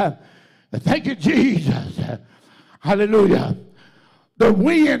God. Thank you, Jesus. Hallelujah. The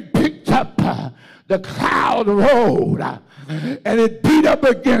wind picked up, the cloud rolled, and it beat up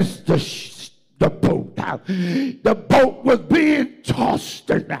against the boat. The boat was being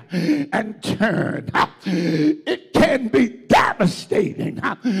tossed and turned. It can be devastating.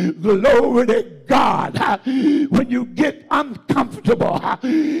 Glory to God. When you get uncomfortable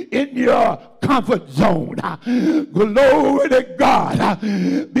in your comfort zone. Glory to God.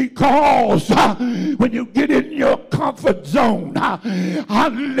 Because when you get in your comfort zone,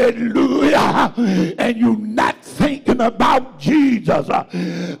 hallelujah, and you're not thinking about Jesus,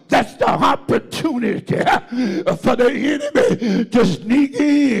 that's the opportunity for the enemy to sneak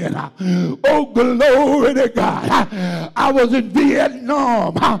in. Oh, glory to God. I was in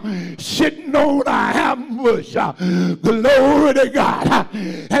Vietnam sitting on an ambush. Glory to God.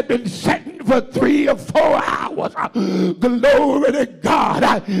 Had been sitting for 3 or 4 hours. Glory to God.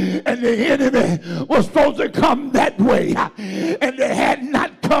 And the enemy was supposed to come that way. And they it had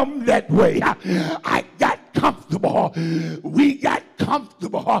not come that way, I got comfortable. We got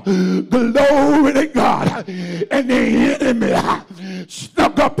comfortable. Glory to God. And the enemy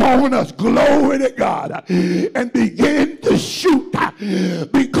snuck up on us. Glory to God. And began to shoot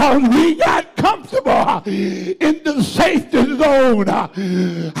because we got comfortable in the safety zone.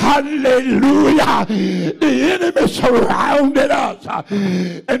 Hallelujah. The enemy surrounded us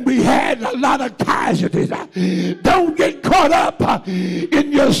and we had a lot of casualties. Don't get caught up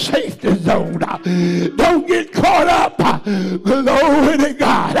in your safety zone. Don't get caught up. Glory to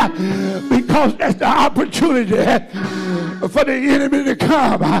God. Because that's the opportunity for the enemy to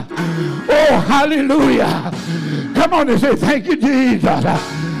come. Oh, hallelujah. Come on and say, thank you, Jesus.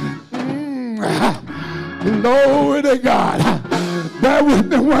 Glory to God. Bear with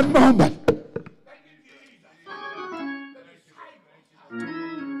me one moment. Thank you, Jesus.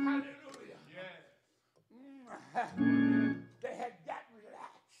 Hallelujah. They had got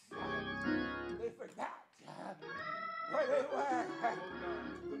relaxed. They forgot where they were.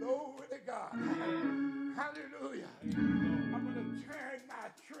 Glory to God. Hallelujah. I'm going to turn my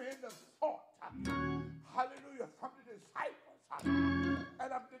trend of thought. Hallelujah. From the disciples. And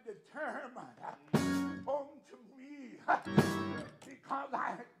I'm going to determine unto me because I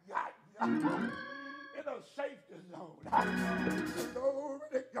had gotten in a safety zone. Glory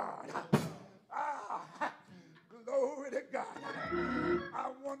to God. Glory to God. I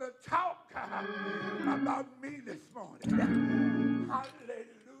want to talk about me this morning.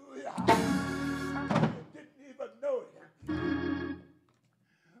 Hallelujah. Somebody didn't even know it.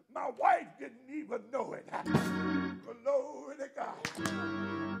 My wife didn't even know it. Glory to God.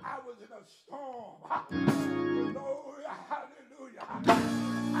 I was in a storm. Glory, hallelujah.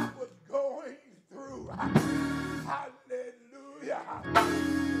 I was going through. Hallelujah.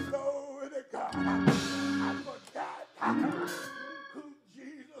 Glory to God. I forgot who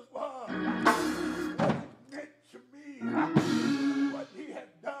Jesus was. What he meant to me. What he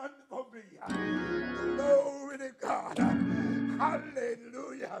had done for me. Glory to God.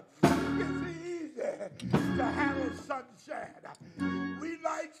 Hallelujah. It's easy to handle sunshine. We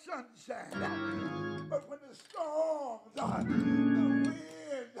like sunshine. But when the storms, the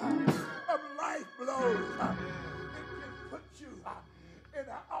wind of life blows, it can put you in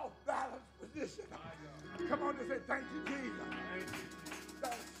an off-balance position. Come on and say, thank you, Jesus.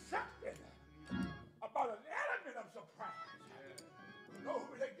 There's something about an element of surprise.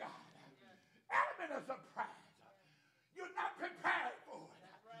 Glory to God. Element of surprise. You're not prepared for it.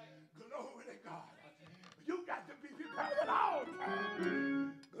 Glory to God. You got to be prepared at all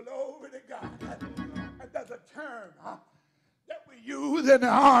times. Glory to God. And there's a term that we use in the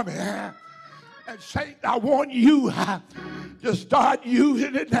army. And Saint, I want you to start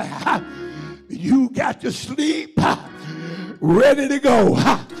using it now. You got to sleep ready to go.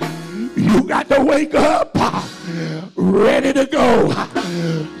 You got to wake up ready to go.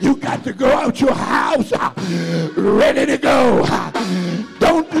 You got to go out your house ready to go.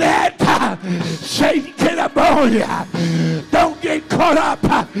 Don't let Satan get up on you. Don't get caught up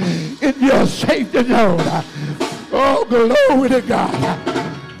in your safety zone. Oh, glory to God.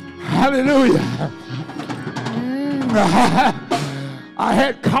 Hallelujah. I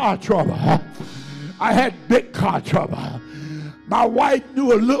had car trouble. I had big car trouble. My wife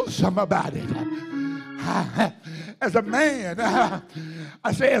knew a little something about it. As a man,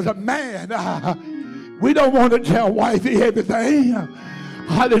 I say as a man, we don't want to tell wifey everything.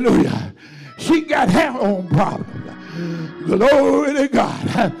 Hallelujah. She got her own problem. Glory to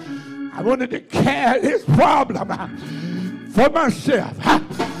God. I wanted to carry this problem for myself.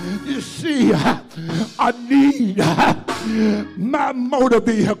 You see, I need my motor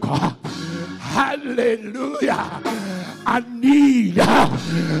vehicle. Hallelujah. I need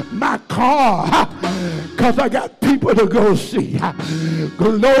my car because I got people to go see.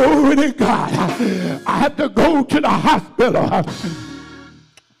 Glory to God. I have to go to the hospital.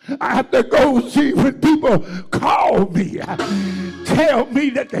 I have to go see when people call me, tell me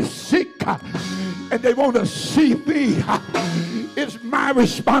that they're sick and they want to see me. It's my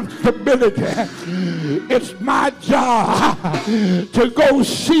responsibility. It's my job to go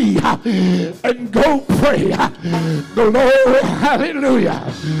see and go pray. Glory,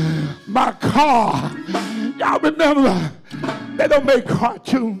 hallelujah. My car. Y'all remember, they don't make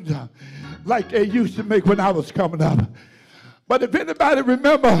cartoons like they used to make when I was coming up. But if anybody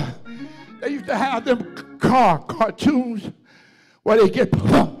remember, they used to have them cartoons where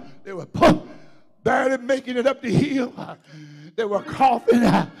they were barely making it up the hill. They were coughing.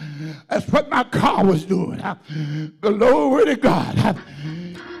 That's what my car was doing. Glory to God.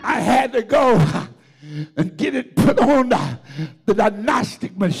 I had to go and get it put on the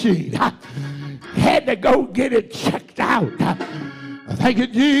diagnostic machine. Had to go get it checked out. Thank you,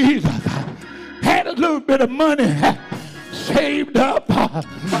 Jesus. Had a little bit of money saved up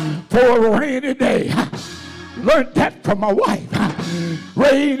for a rainy day. Learned that from my wife.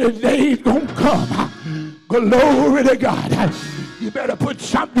 Rainy days gonna come. Glory to God. You better put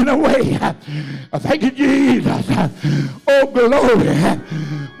something away. Thank you, Jesus. Oh, glory.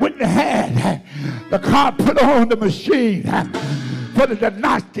 When they had the car put on the machine for the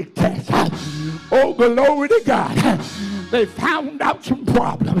diagnostic test, oh, glory to God, they found out some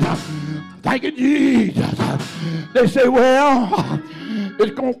problems. Thank you, Jesus. They say, well,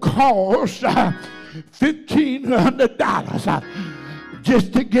 it's going to cost $1,500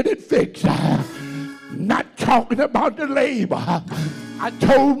 just to get it fixed. Not talking about the labor. I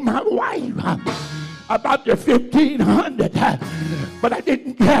told my wife about the $1,500, but I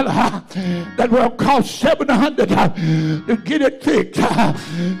didn't tell her that will cost $700 to get it fixed.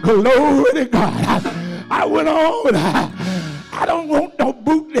 Glory to God. I went on. I don't want no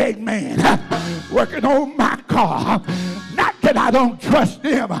bootleg man working on my car. Not that I don't trust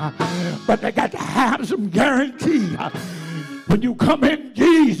them, but they got to have some guarantee. When you come in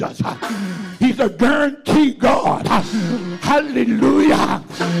Jesus, he's a guarantee God. Hallelujah.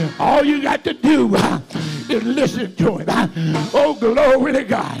 All you got to do is listen to him. Oh, glory to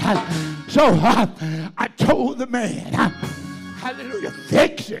God. So I told the man, hallelujah,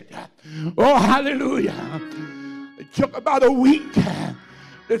 fix it. Oh, hallelujah. It took about a week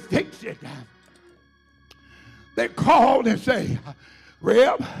to fix it. They called and say,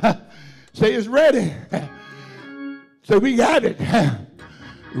 Reb, say it's ready. So we got it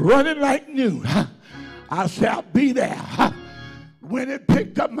running like new. I said, I'll be there. When it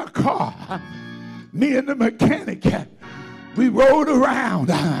picked up my car, me and the mechanic, we rode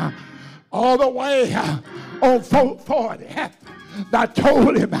around all the way on 440. I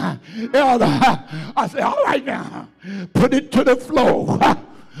told him, Elder, I said, all right now, put it to the floor.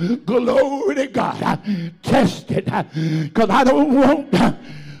 Glory to God. Test it, because I don't want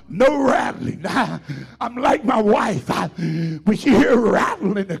no rattling. I'm like my wife. When she hear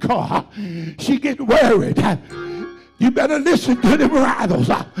rattling in the car, she get worried. You better listen to them rattles,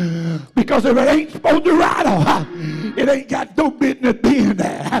 because if it ain't supposed to rattle, it ain't got no business being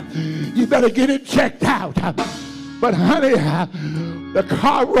there. You better get it checked out. But honey, the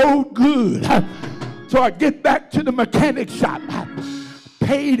car rode good. So I get back to the mechanic shop.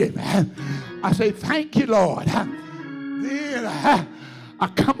 Paid him. I say, thank you, Lord. Then I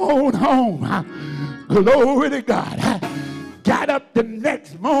come on home. Glory to God. Got up the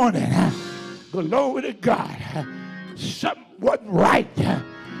next morning. Glory to God. Something wasn't right.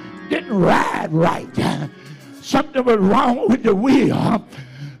 Didn't ride right. Something was wrong with the wheel.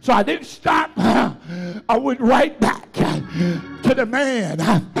 So I didn't stop. I went right back to the man.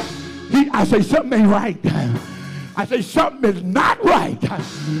 I say, something ain't right. I say, something is not right.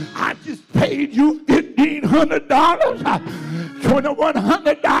 I just paid you $1,500,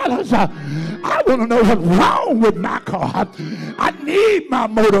 $2,100. I want to know what's wrong with my car. I need my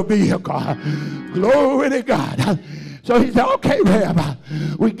motor vehicle. Glory to God. So he said, okay, Rabbi,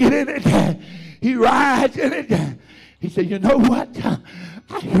 we get in it. He rides in it. He said, you know what?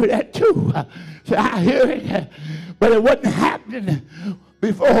 I hear that too. So I hear it, but it wasn't happening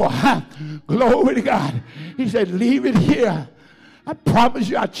before. Glory to God. He said, leave it here. I promise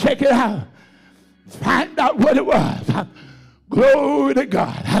you I'll check it out. Find out what it was. Glory to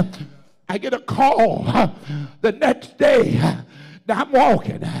God. I get a call the next day. Now I'm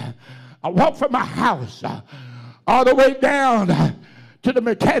walking. I walk from my house all the way down to the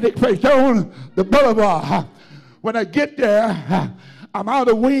mechanic place on the boulevard. When I get there, I'm out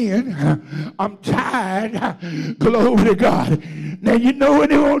of wind. I'm tired. Glory to God. Now you know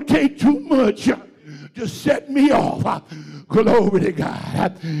it won't take too much to set me off. Glory to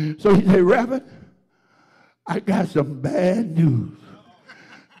God. So he said, Reverend, I got some bad news.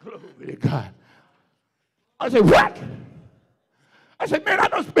 Glory to God. I said, what? I said, man, I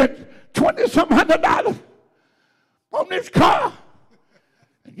done spent $20-some hundred on this car.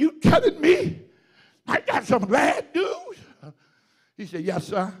 And you telling me I got some bad news? He said, yes,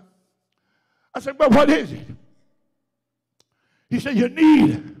 sir. I said, well, what is it? He said, you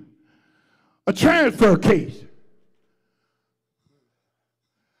need a transfer case.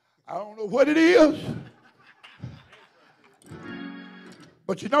 I don't know what it is.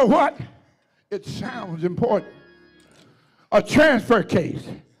 But you know what? It sounds important. A transfer case.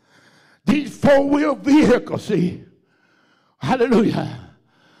 These four-wheel vehicles, see, hallelujah,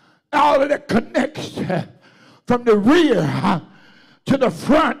 all of that connects from the rear to the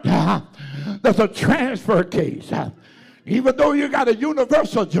front. there's a transfer case. Even though you got a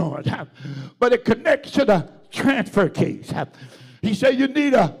universal joint, but it connects to the transfer case. He said you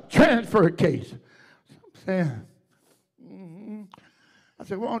need a transfer case. I'm saying, I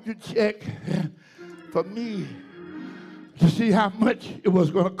said, why don't you check for me to see how much it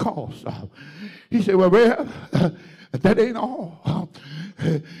was going to cost? He said, well, that ain't all.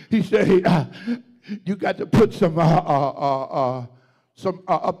 He said, you got to put some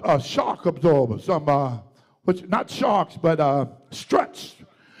shock absorbers, not shocks, but struts.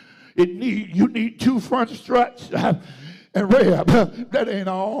 You need 2 front struts. And Rahab, that ain't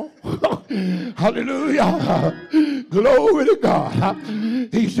all. Hallelujah. Glory to God.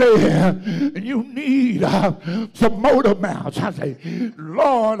 He said, you need some motor mounts. I say,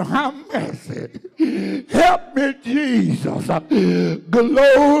 Lord, have mercy. Help me, Jesus.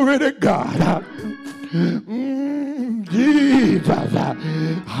 Glory to God. Jesus.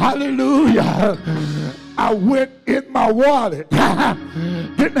 Hallelujah. I went in my wallet.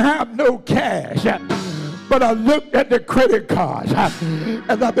 Didn't have no cash. But I looked at the credit cards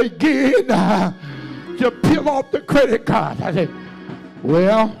as I began to peel off the credit cards. I said,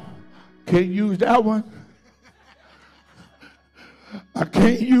 well, can't use that one. I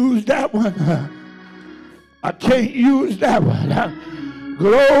can't use that one. I can't use that one.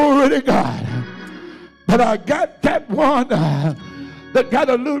 Glory to God. But I got that one that got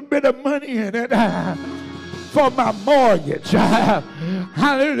a little bit of money in it for my mortgage.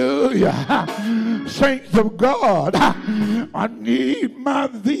 Hallelujah. Saints of God, I need my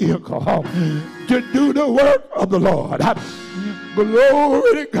vehicle to do the work of the Lord.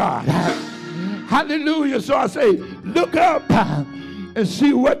 Glory to God. Hallelujah. So I say, look up and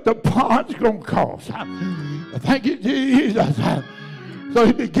see what the part's going to cost. Thank you, Jesus. So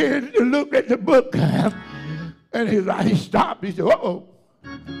he began to look at the book, and he stopped. He said, uh-oh.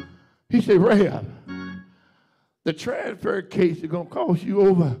 He said, Rahab, the transfer case is going to cost you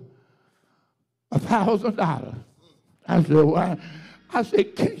over $1,000. I said, why? I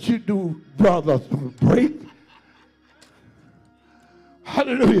said, can't you do, brother, some break?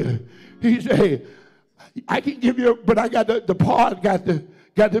 Hallelujah. He said, hey, I can give you, but I got the part got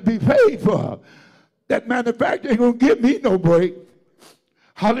to be paid for. That manufacturer ain't going to give me no break.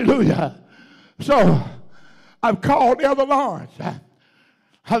 Hallelujah. So I've called Elder Lawrence.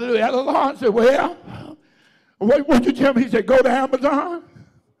 Hallelujah. Elder Lawrence said, well, what you tell me? He said, go to Amazon.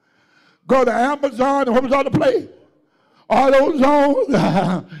 Go to Amazon. And what was on the plate?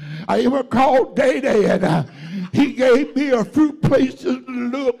 AutoZone. I even called Day, and he gave me a few places to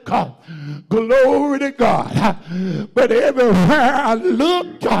look. Glory to God. But everywhere I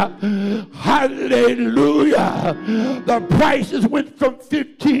looked, hallelujah, the prices went from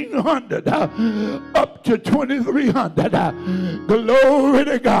 $1,500 up to $2,300. Glory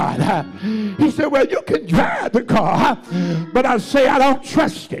to God. He said, well, you can drive the car, but I say I don't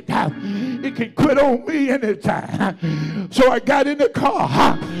trust it. It can quit on me anytime. So I got in the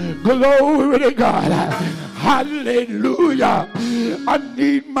car. Glory to God. Hallelujah. I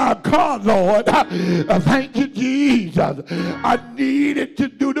need my car, Lord. Thank you, Jesus. I need it to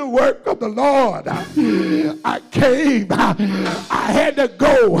do the work of the Lord. I came. I had to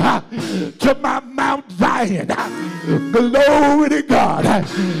go to my Mount Zion. Glory to God.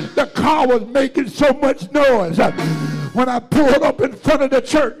 The car was making so much noise. When I pulled up in front of the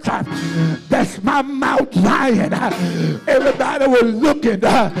church, that's my Mount Zion. Everybody was looking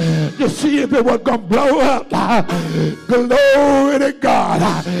to see if it was going to blow up. Glory to God.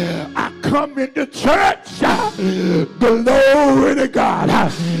 I come into church. Glory to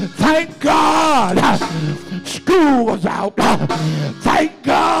God. Thank God. School was out. Thank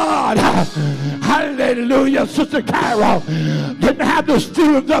God. Hallelujah. Sister Carol didn't have the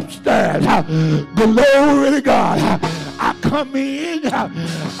students upstairs. Glory to God. I come in,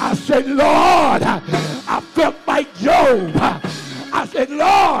 I said, Lord, I felt like Job. I said,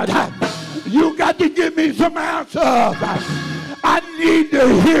 Lord, you got to give me some answers. I need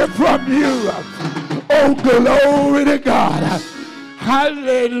to hear from you. Oh, glory to God.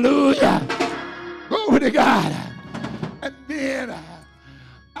 Hallelujah. Glory to God. And then,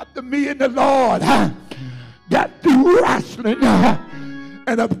 after me and the Lord got through wrestling,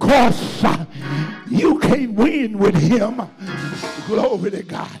 and of course, you can't win with him. Glory to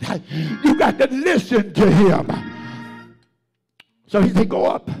God. You got to listen to him. So he said, go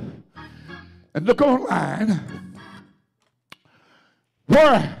up and look online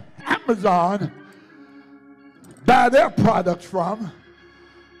where Amazon buy their products from.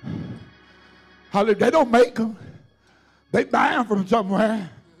 They don't make them. They buy them from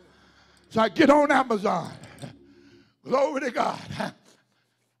somewhere. So I get on Amazon. Glory to God.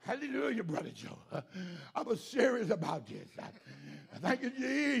 Hallelujah, Brother Joe. I was serious about this. Thank you,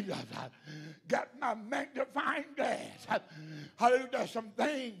 Jesus. I got my magnifying glass. Hallelujah. There's some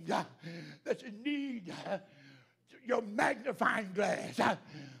things that you need your magnifying glass to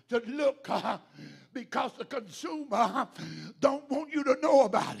look because the consumer don't want you to know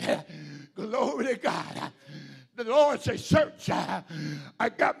about it. Glory to God. The Lord says, search. I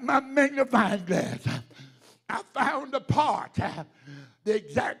got my magnifying glass. I found the part, the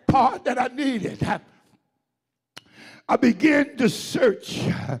exact part that I needed. I began to search.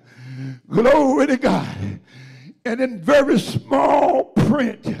 Glory to God. And in very small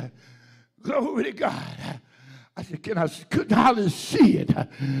print, glory to God, I said, couldn't hardly see it.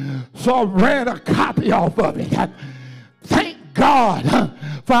 So I ran a copy off of it. Thank God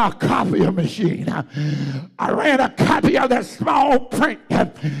for our copier machine. I ran a copy of that small print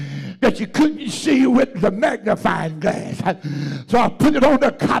that you couldn't see with the magnifying glass. So I put it on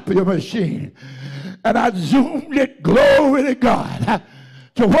the copier machine and I zoomed it, glory to God,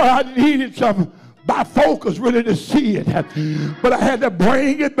 to where I needed some bifocals really to see it. But I had to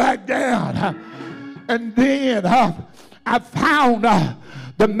bring it back down. And then I found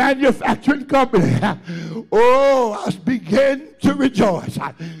the manufacturing company. Oh, I began to rejoice.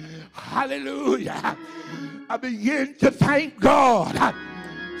 Hallelujah. I began to thank God.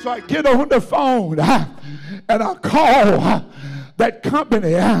 So I get on the phone and I call that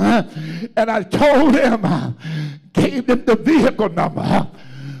company and I told them, gave them the vehicle number.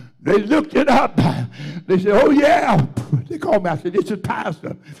 They looked it up. They said, oh yeah. They called me. I said, this is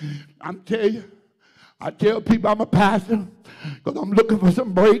Pastor. I'm telling you, I tell people I'm a pastor because I'm looking for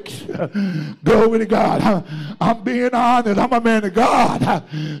some breaks. Glory to God. I'm being honest. I'm a man of God.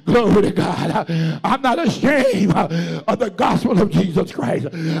 Glory to God. I'm not ashamed of the gospel of Jesus Christ.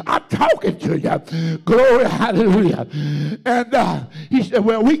 I'm talking to you. Glory, hallelujah. And he said,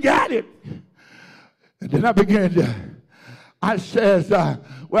 well, we got it. And then I began to, I says,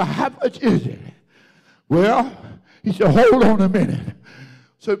 well, how much is it? Well, he said, hold on a minute.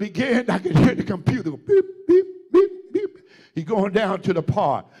 So it began, I could hear the computer go beep, beep, beep, beep. He's going down to the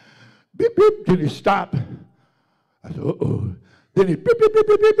part. Beep, beep. Then he stopped. I said, uh-oh. Then he beep, beep, beep,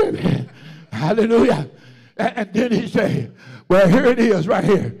 beep, beep, beep. Hallelujah. And then he said, well, here it is right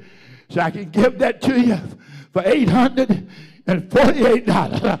here. So I can give that to you for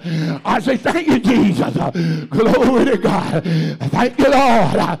 $848. I say, thank you, Jesus. Glory to God. Thank you,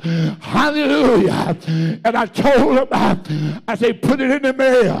 Lord. Hallelujah. And I told him, I say, put it in the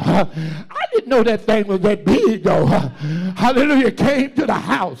mail. I didn't know that thing was that big, though. Hallelujah. It came to the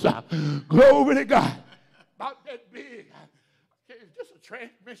house. Glory to God. About that big. Is this a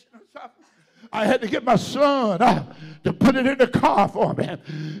transmission or something? I had to get my son to put it in the car for me.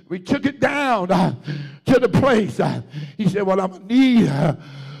 We took it down to the place. He said, well, I'm going to need a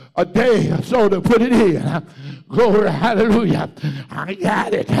day or so to put it in. Glory, hallelujah. I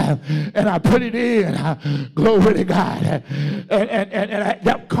got it. And I put it in. Glory to God. And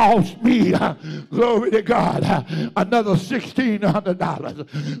that cost me, glory to God, another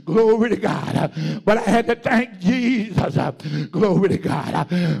 $1,600. Glory to God. But I had to thank Jesus. Glory to God.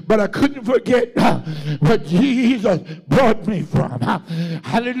 But I couldn't forget where Jesus brought me from.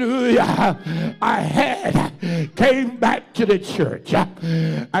 Hallelujah. I came back to the church.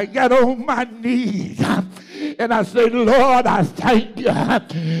 I got on my knees. And I said, Lord, I thank you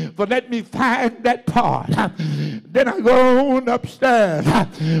for letting me find that part. Then I go on upstairs.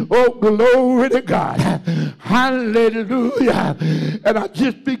 Oh, glory to God. Hallelujah. And I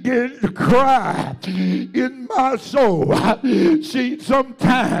just began to cry in my soul. See,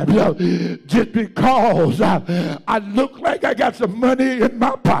 sometimes just because I look like I got some money in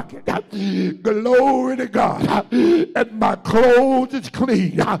my pocket, glory to God, and my clothes is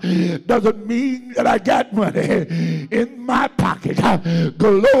clean, doesn't mean that I got money in my pocket.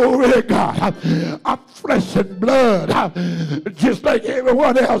 Glory to God. I'm flesh and blood just like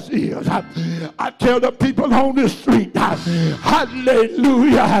everyone else is. I tell the people on the street,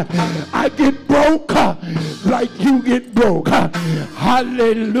 hallelujah, I get broke like you get broke.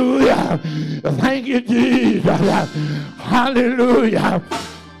 Hallelujah. Thank you, Jesus. Hallelujah.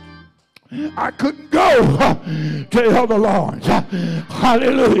 I couldn't go to Elder Lawrence.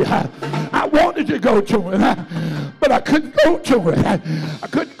 Hallelujah. I wanted to go to him, but I couldn't go to him. I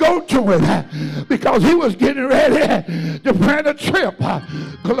couldn't go to him because he was getting ready to plan a trip.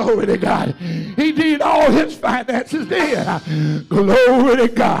 Glory to God. He did all his finances there. Glory to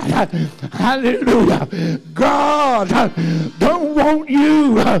God. Hallelujah. God don't want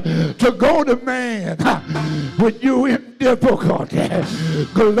you to go to man when you're in difficulty.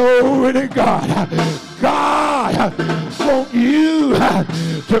 Glory to God. God God wants you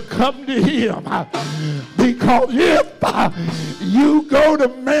to come to him, because if you go to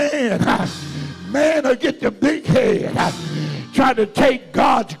man, man will get the big head, try to take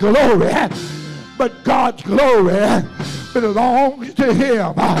God's glory, but God's glory belongs to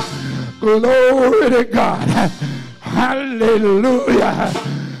him. Glory to God. Hallelujah.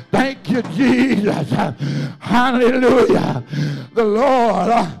 Thank you, Jesus. Hallelujah. The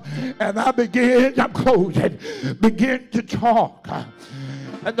Lord, and I'm closing, begin to talk.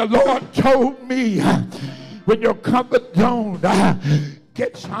 And the Lord told me, when your comfort zone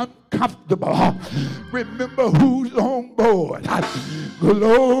gets uncomfortable, remember who's on board.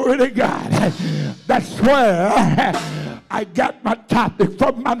 Glory to God. That's where I got my topic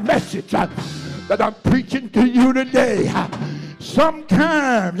from my message that I'm preaching to you today.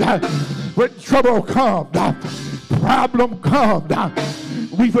 Sometimes when trouble comes, problem comes,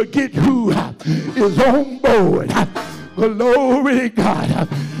 we forget who is on board. Glory to God.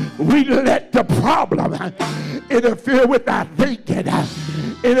 We let the problem interfere with our thinking,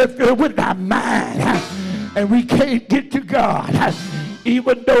 interfere with our mind, and we can't get to God,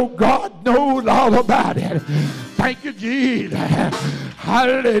 even though God knows all about it. Thank you, Jesus.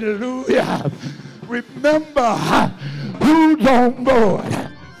 Hallelujah. Remember who's on board.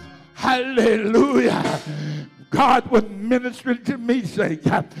 Hallelujah. God was ministering to me, saints.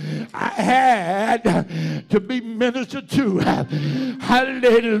 I had to be ministered to.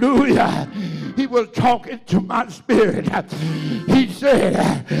 Hallelujah. He was talking to my spirit. He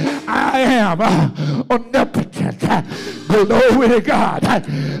said, I am omnipotent. Glory to God.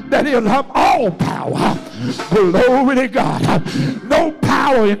 That is, I'm all power. Glory to God. No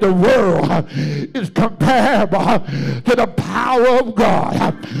power in the world is comparable to the power of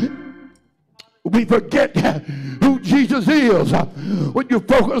God. We forget who Jesus is when you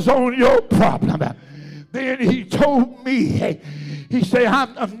focus on your problem. Then he told me, he said,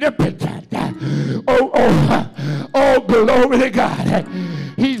 I'm omnipotent. Oh, glory to God.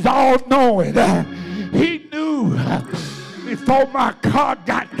 He's all-knowing. He knew before my car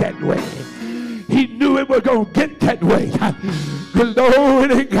got that way. He knew it was going to get that way. Glory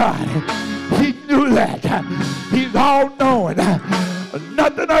to God. He knew that. He's all-knowing.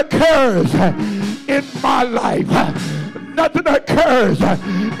 Nothing occurs in my life, nothing occurs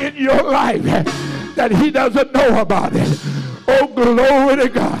in your life that he doesn't know about it. Oh, glory to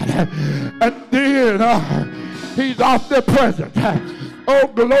God. And then he's omnipresent. Oh,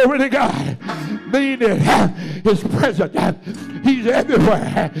 glory to God. Meaning his presence. He's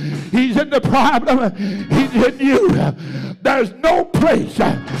everywhere. He's in the problem. He's in you. There's no place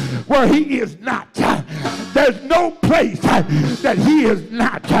where he is not. There's no place that he is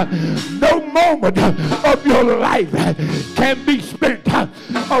not. No moment of your life can be spent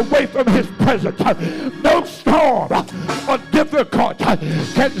away from his presence. No storm or difficulty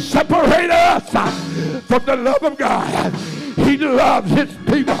can separate us from the love of God. He loves his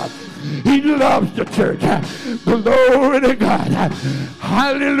people. He loves the church. Glory to God.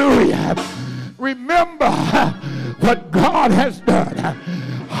 Hallelujah. Remember what God has done.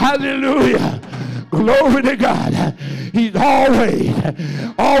 Hallelujah. Glory to God. He's always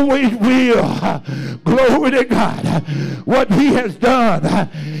will. Glory to God. What he has done,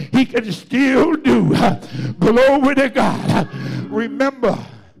 he can still do. Glory to God. Remember,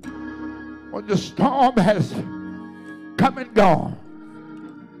 when the storm has come and gone,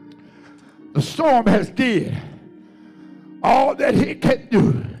 the storm has did all that he can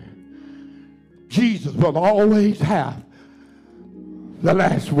do, Jesus will always have the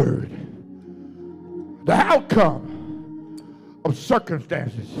last word. The outcome of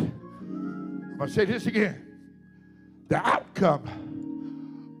circumstances. I'm going to say this again. The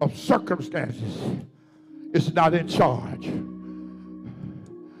outcome of circumstances is not in charge.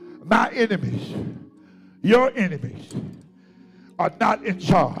 My enemies, your enemies, are not in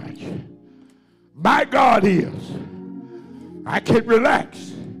charge. My God is. I can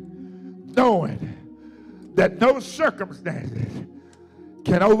relax knowing that no circumstances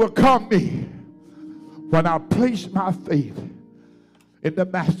can overcome me when I place my faith in the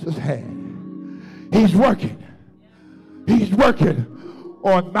Master's hand. He's working. He's working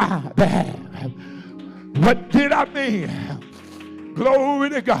on my behalf. What did I mean? Glory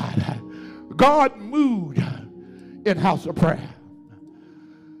to God. God moved in house of prayer.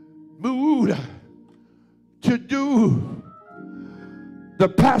 Moved to do the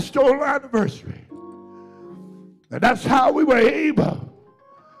pastoral anniversary. And that's how we were able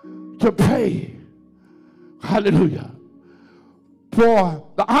to pay, hallelujah, for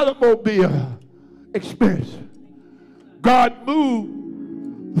the automobile expense. God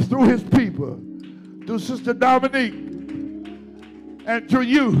moved through his people through Sister Dominique, and through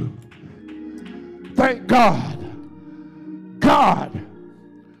you. Thank God. God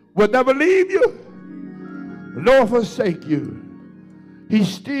will never leave you nor forsake you. He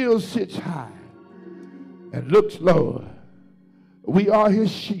still sits high and looks low. We are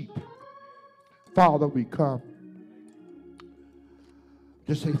his sheep. Father, we come.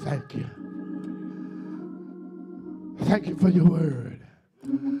 Just say thank you. Thank you for your word.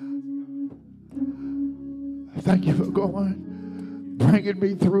 Thank you for bringing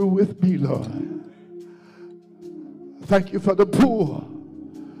me through with me, Lord. Thank you for the poor,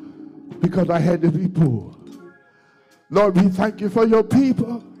 because I had to be poor. Lord, we thank you for your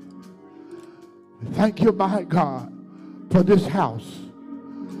people. Thank you, my God, for this house,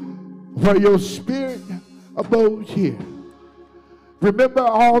 where your spirit abodes here. Remember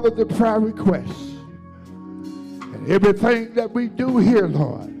all of the prayer requests and everything that we do here,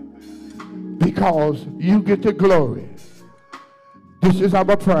 Lord, because you get the glory. This is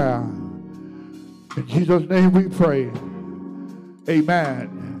our prayer. In Jesus' name we pray. Amen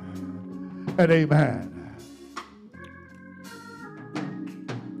and amen.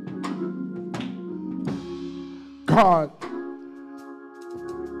 God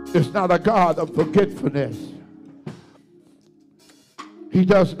is not a God of forgetfulness. He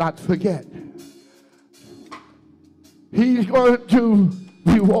does not forget. He's going to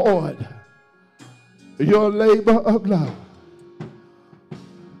reward your labor of love.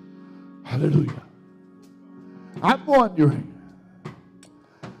 Hallelujah. I'm wondering,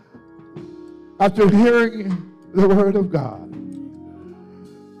 after hearing the word of God,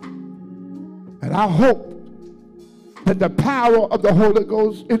 and I hope that the power of the Holy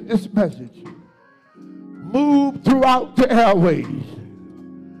Ghost in this message move throughout the airways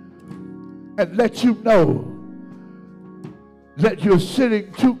and let you know that you're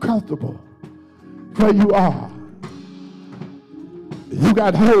sitting too comfortable where you are. You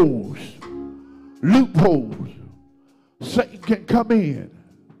got holes, loopholes. Satan can come in.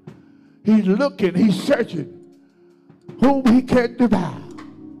 He's looking, he's searching whom he can devour.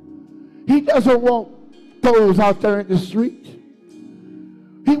 He doesn't want those out there in the street.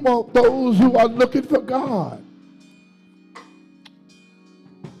 He wants those who are looking for God.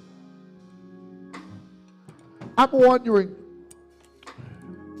 I'm wondering,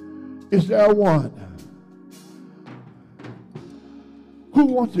 is there one who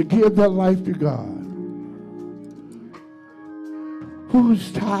wants to give their life to God?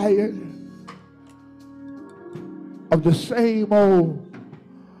 Who's tired of the same old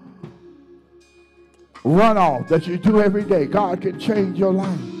runoff that you do every day? God can change your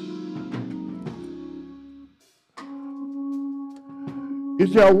life.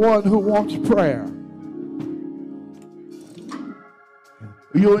 Is there one who wants prayer?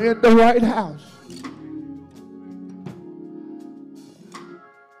 You're in the right house.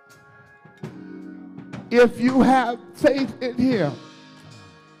 If you have faith in him,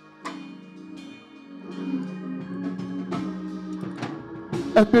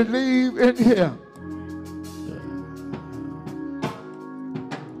 and believe in him,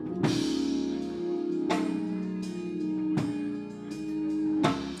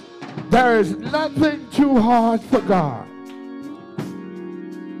 there is nothing too hard for God.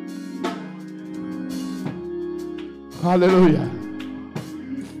 Hallelujah.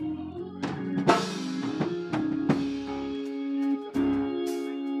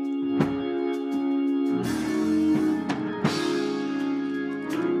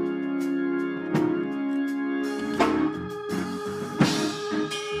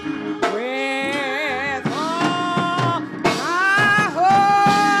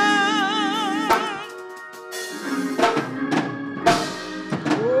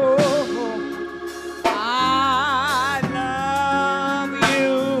 I love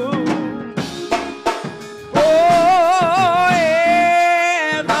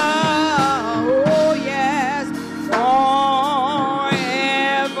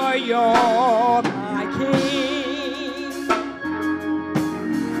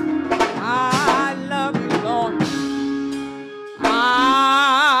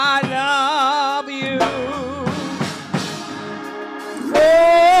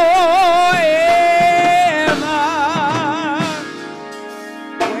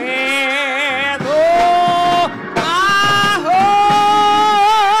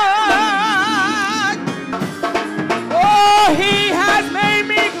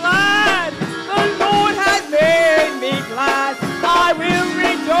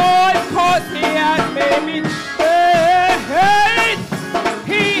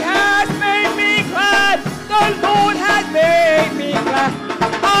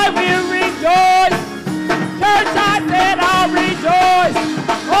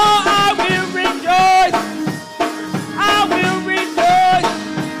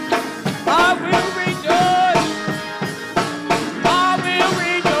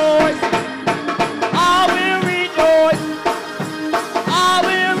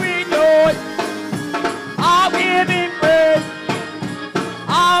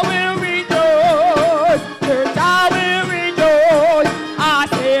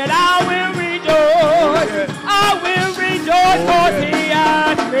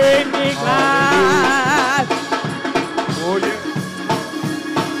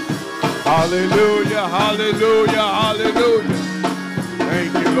Hallelujah, hallelujah, hallelujah.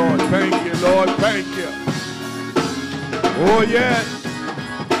 Thank you, Lord. Thank you, Lord. Thank you. Oh, yes.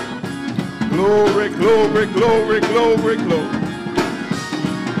 Glory, glory, glory, glory, glory.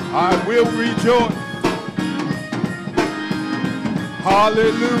 I will rejoice.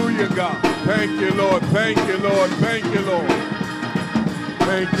 Hallelujah, God. Thank you, Lord. Thank you, Lord. Thank you, Lord.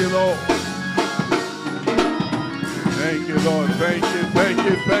 Thank you, Lord. Thank you, Lord. Thank you, thank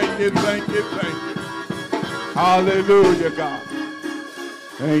you, thank you, thank you, thank you. Hallelujah, God.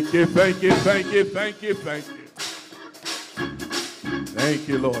 Thank you, thank you, thank you, thank you, thank you. Thank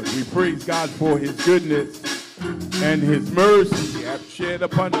you, Lord. We praise God for his goodness and his mercy he hath shed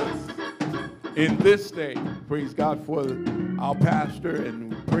upon us in this day. Praise God for our pastor, and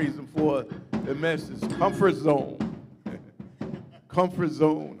we praise him for the message, comfort zone. Comfort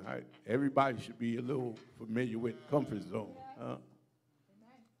zone. Everybody should be a little familiar with comfort zone. Huh?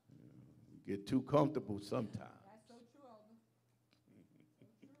 Get too comfortable sometimes. That's so true, Elder.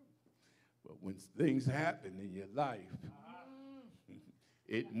 But when things happen in your life,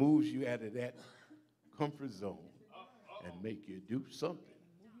 it moves you out of that comfort zone and make you do something.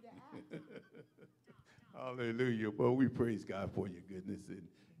 Hallelujah. Well, we praise God for your goodness and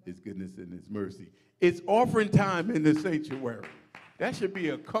his goodness and his mercy. It's offering time in the sanctuary. That should be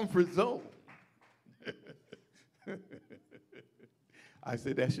a comfort zone. I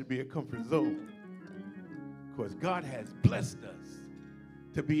said that should be a comfort zone, because God has blessed us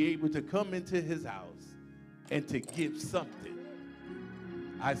to be able to come into his house and to give something.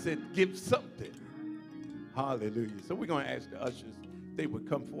 I said give something. Hallelujah. So we're going to ask the ushers if they would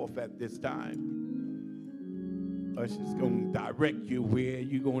come forth at this time. Ushers going to direct you where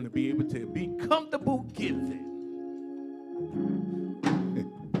you're going to be able to be comfortable giving.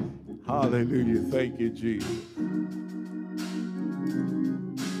 Hallelujah. Thank you, Jesus.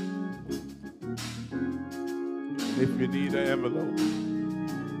 And if you need an envelope,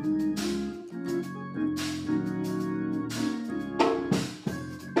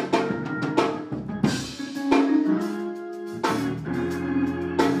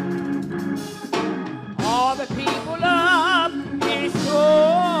 All the people of his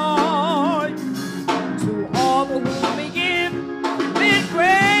joy, to all the whom he give with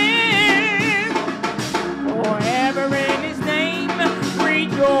praise, forever in his name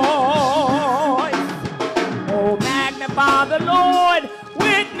rejoice. Oh, magnify the Lord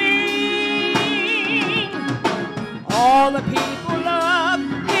with me. All the people of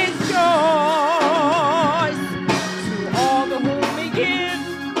his joy, to all the whom he gives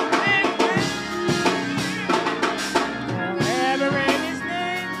with praise, forever in his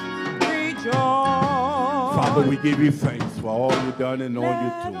name rejoice. Father, we give you thanks for all you've done and all Let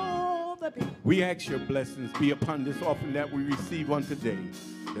you're doing. all the people We ask your blessings be upon this offering that we receive on today.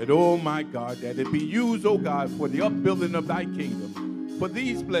 That, oh my God, that it be used, oh God, for the upbuilding of thy kingdom. For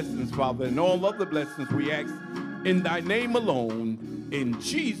these blessings, Father, and all other blessings we ask in thy name alone, in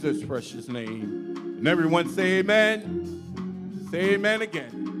Jesus' precious name. And everyone say amen. Say amen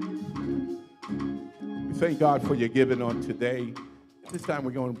again. We thank God for your giving on today. This time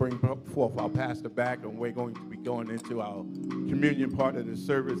we're going to bring forth our pastor back, and we're going to be going into our communion part of the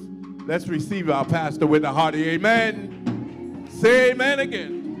service. Let's receive our pastor with a hearty amen. Say amen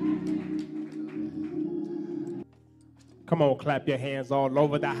again. Come on, clap your hands all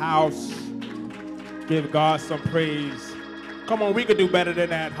over the house. Give God some praise. Come on, we could do better than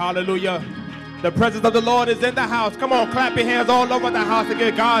that. Hallelujah. The presence of the Lord is in the house. Come on, clap your hands all over the house and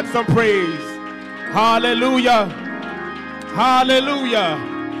give God some praise. Hallelujah. Hallelujah.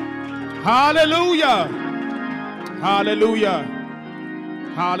 Hallelujah. Hallelujah.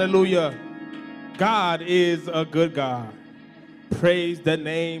 Hallelujah. God is a good God. Praise the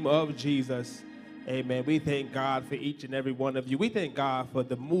name of Jesus. Amen. We thank God for each and every one of you. We thank God for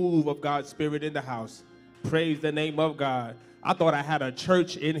the move of God's Spirit in the house. Praise the name of God. I thought I had a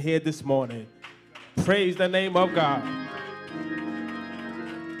church in here this morning. Praise the name of God.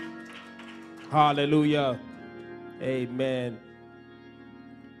 Hallelujah. Amen.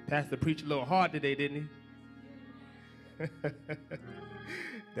 Pastor preached a little hard today, didn't he?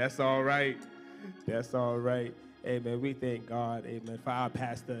 That's all right. That's all right. Amen. We thank God, amen, for our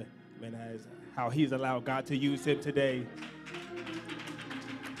pastor, amen, as how he's allowed God to use him today.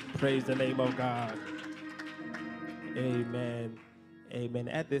 Praise the name of God. Amen. Amen.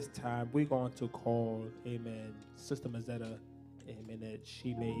 At this time, we're going to call, amen, Sister Mazetta, amen, that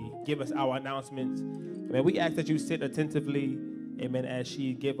she may give us our announcements. Amen. We ask that you sit attentively, amen, as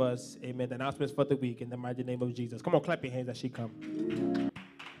she give us, amen, the announcements for the week in the mighty name of Jesus. Come on, clap your hands as she comes.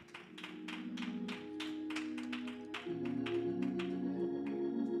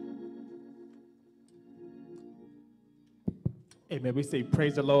 Amen. We say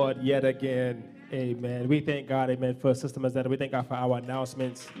praise the Lord yet again. Amen. We thank God, amen, for Sister Mazetta. We thank God for our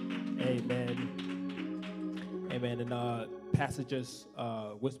announcements. Amen. Amen. And Pastor just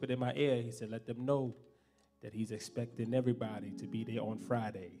whispered in my ear. He said, let them know that he's expecting everybody to be there on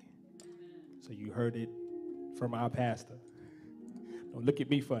Friday. So you heard it from our pastor. Don't look at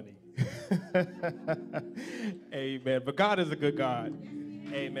me funny. Amen. But God is a good God.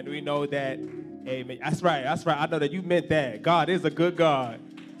 Amen. We know that. Amen. That's right. That's right. I know that you meant that. God is a good God.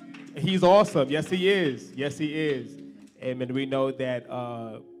 He's awesome. Yes, he is. Yes, he is. Amen. We know that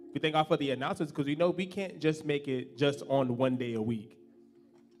we thank God for the announcements because we know we can't just make it just on one day a week.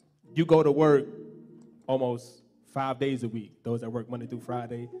 You go to work almost 5 days a week. Those that work Monday through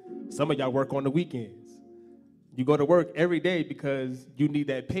Friday. Some of y'all work on the weekends. You go to work every day because you need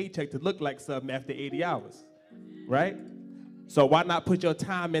that paycheck to look like something after 80 hours, right? So why not put your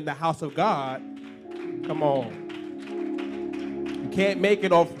time in the house of God? Come on. You can't make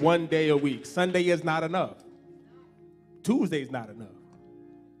it off one day a week. Sunday is not enough. Tuesday is not enough.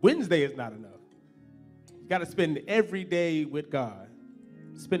 Wednesday is not enough. You got to spend every day with God.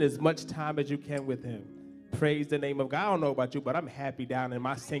 Spend as much time as you can with him. Praise the name of God. I don't know about you, but I'm happy down in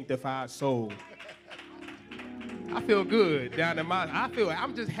my sanctified soul. I feel good down in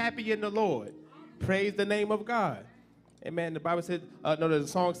I'm just happy in the Lord. Praise the name of God. Amen. The Bible says, the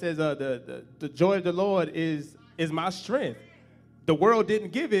song says, the joy of the Lord is my strength. The world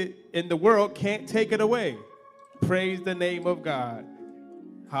didn't give it, and the world can't take it away. Praise the name of God.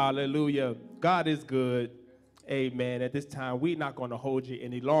 Hallelujah. God is good. Amen. At this time, we're not going to hold you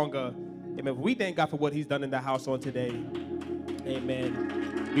any longer. Amen. We thank God for what he's done in the house on today.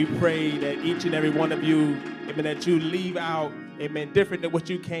 Amen. We pray that each and every one of you, amen, that you leave out, amen, different than what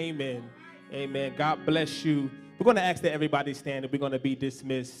you came in. Amen. God bless you. We're going to ask that everybody stand and we're going to be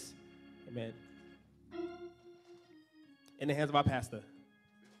dismissed. Amen. In the hands of our pastor.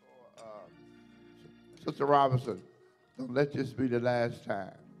 Sister Robinson, don't let this be the last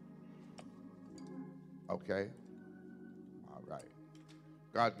time. Okay? All right.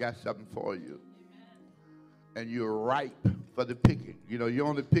 God got something for you. And you're ripe for the picking. You know, you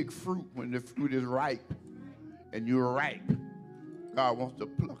only pick fruit when the fruit is ripe. And you're ripe. God wants to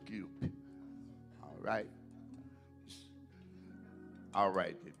pluck you. All right? All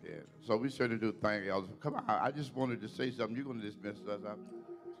right, then. So we certainly do thank you. Come on, I just wanted to say something. You're going to dismiss us.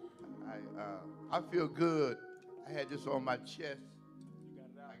 I feel good. I had this on my chest. You got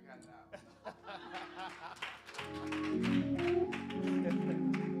it out. I got it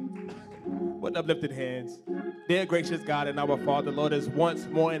out. With uplifted hands. Dear gracious God and our Father, Lord, as once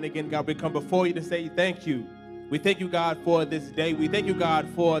more and again, God, we come before you to say thank you. We thank you, God, for this day. We thank you, God,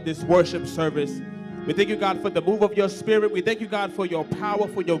 for this worship service. We thank you, God, for the move of your spirit. We thank you, God, for your power,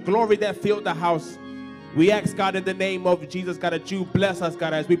 for your glory that filled the house. We ask, God, in the name of Jesus, God, that you bless us,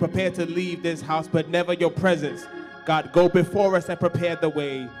 God, as we prepare to leave this house, but never your presence. God, go before us and prepare the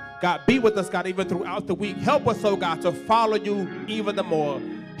way. God, be with us, God, even throughout the week. Help us, oh God, to follow you even the more.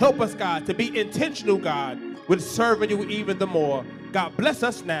 Help us, God, to be intentional, God, with serving you even the more. God, bless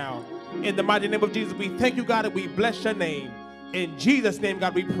us now. In the mighty name of Jesus, we thank you, God, and we bless your name. In Jesus' name,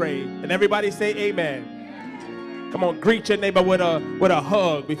 God, we pray. And everybody say amen. Come on, greet your neighbor with a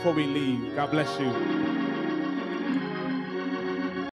hug before we leave. God bless you.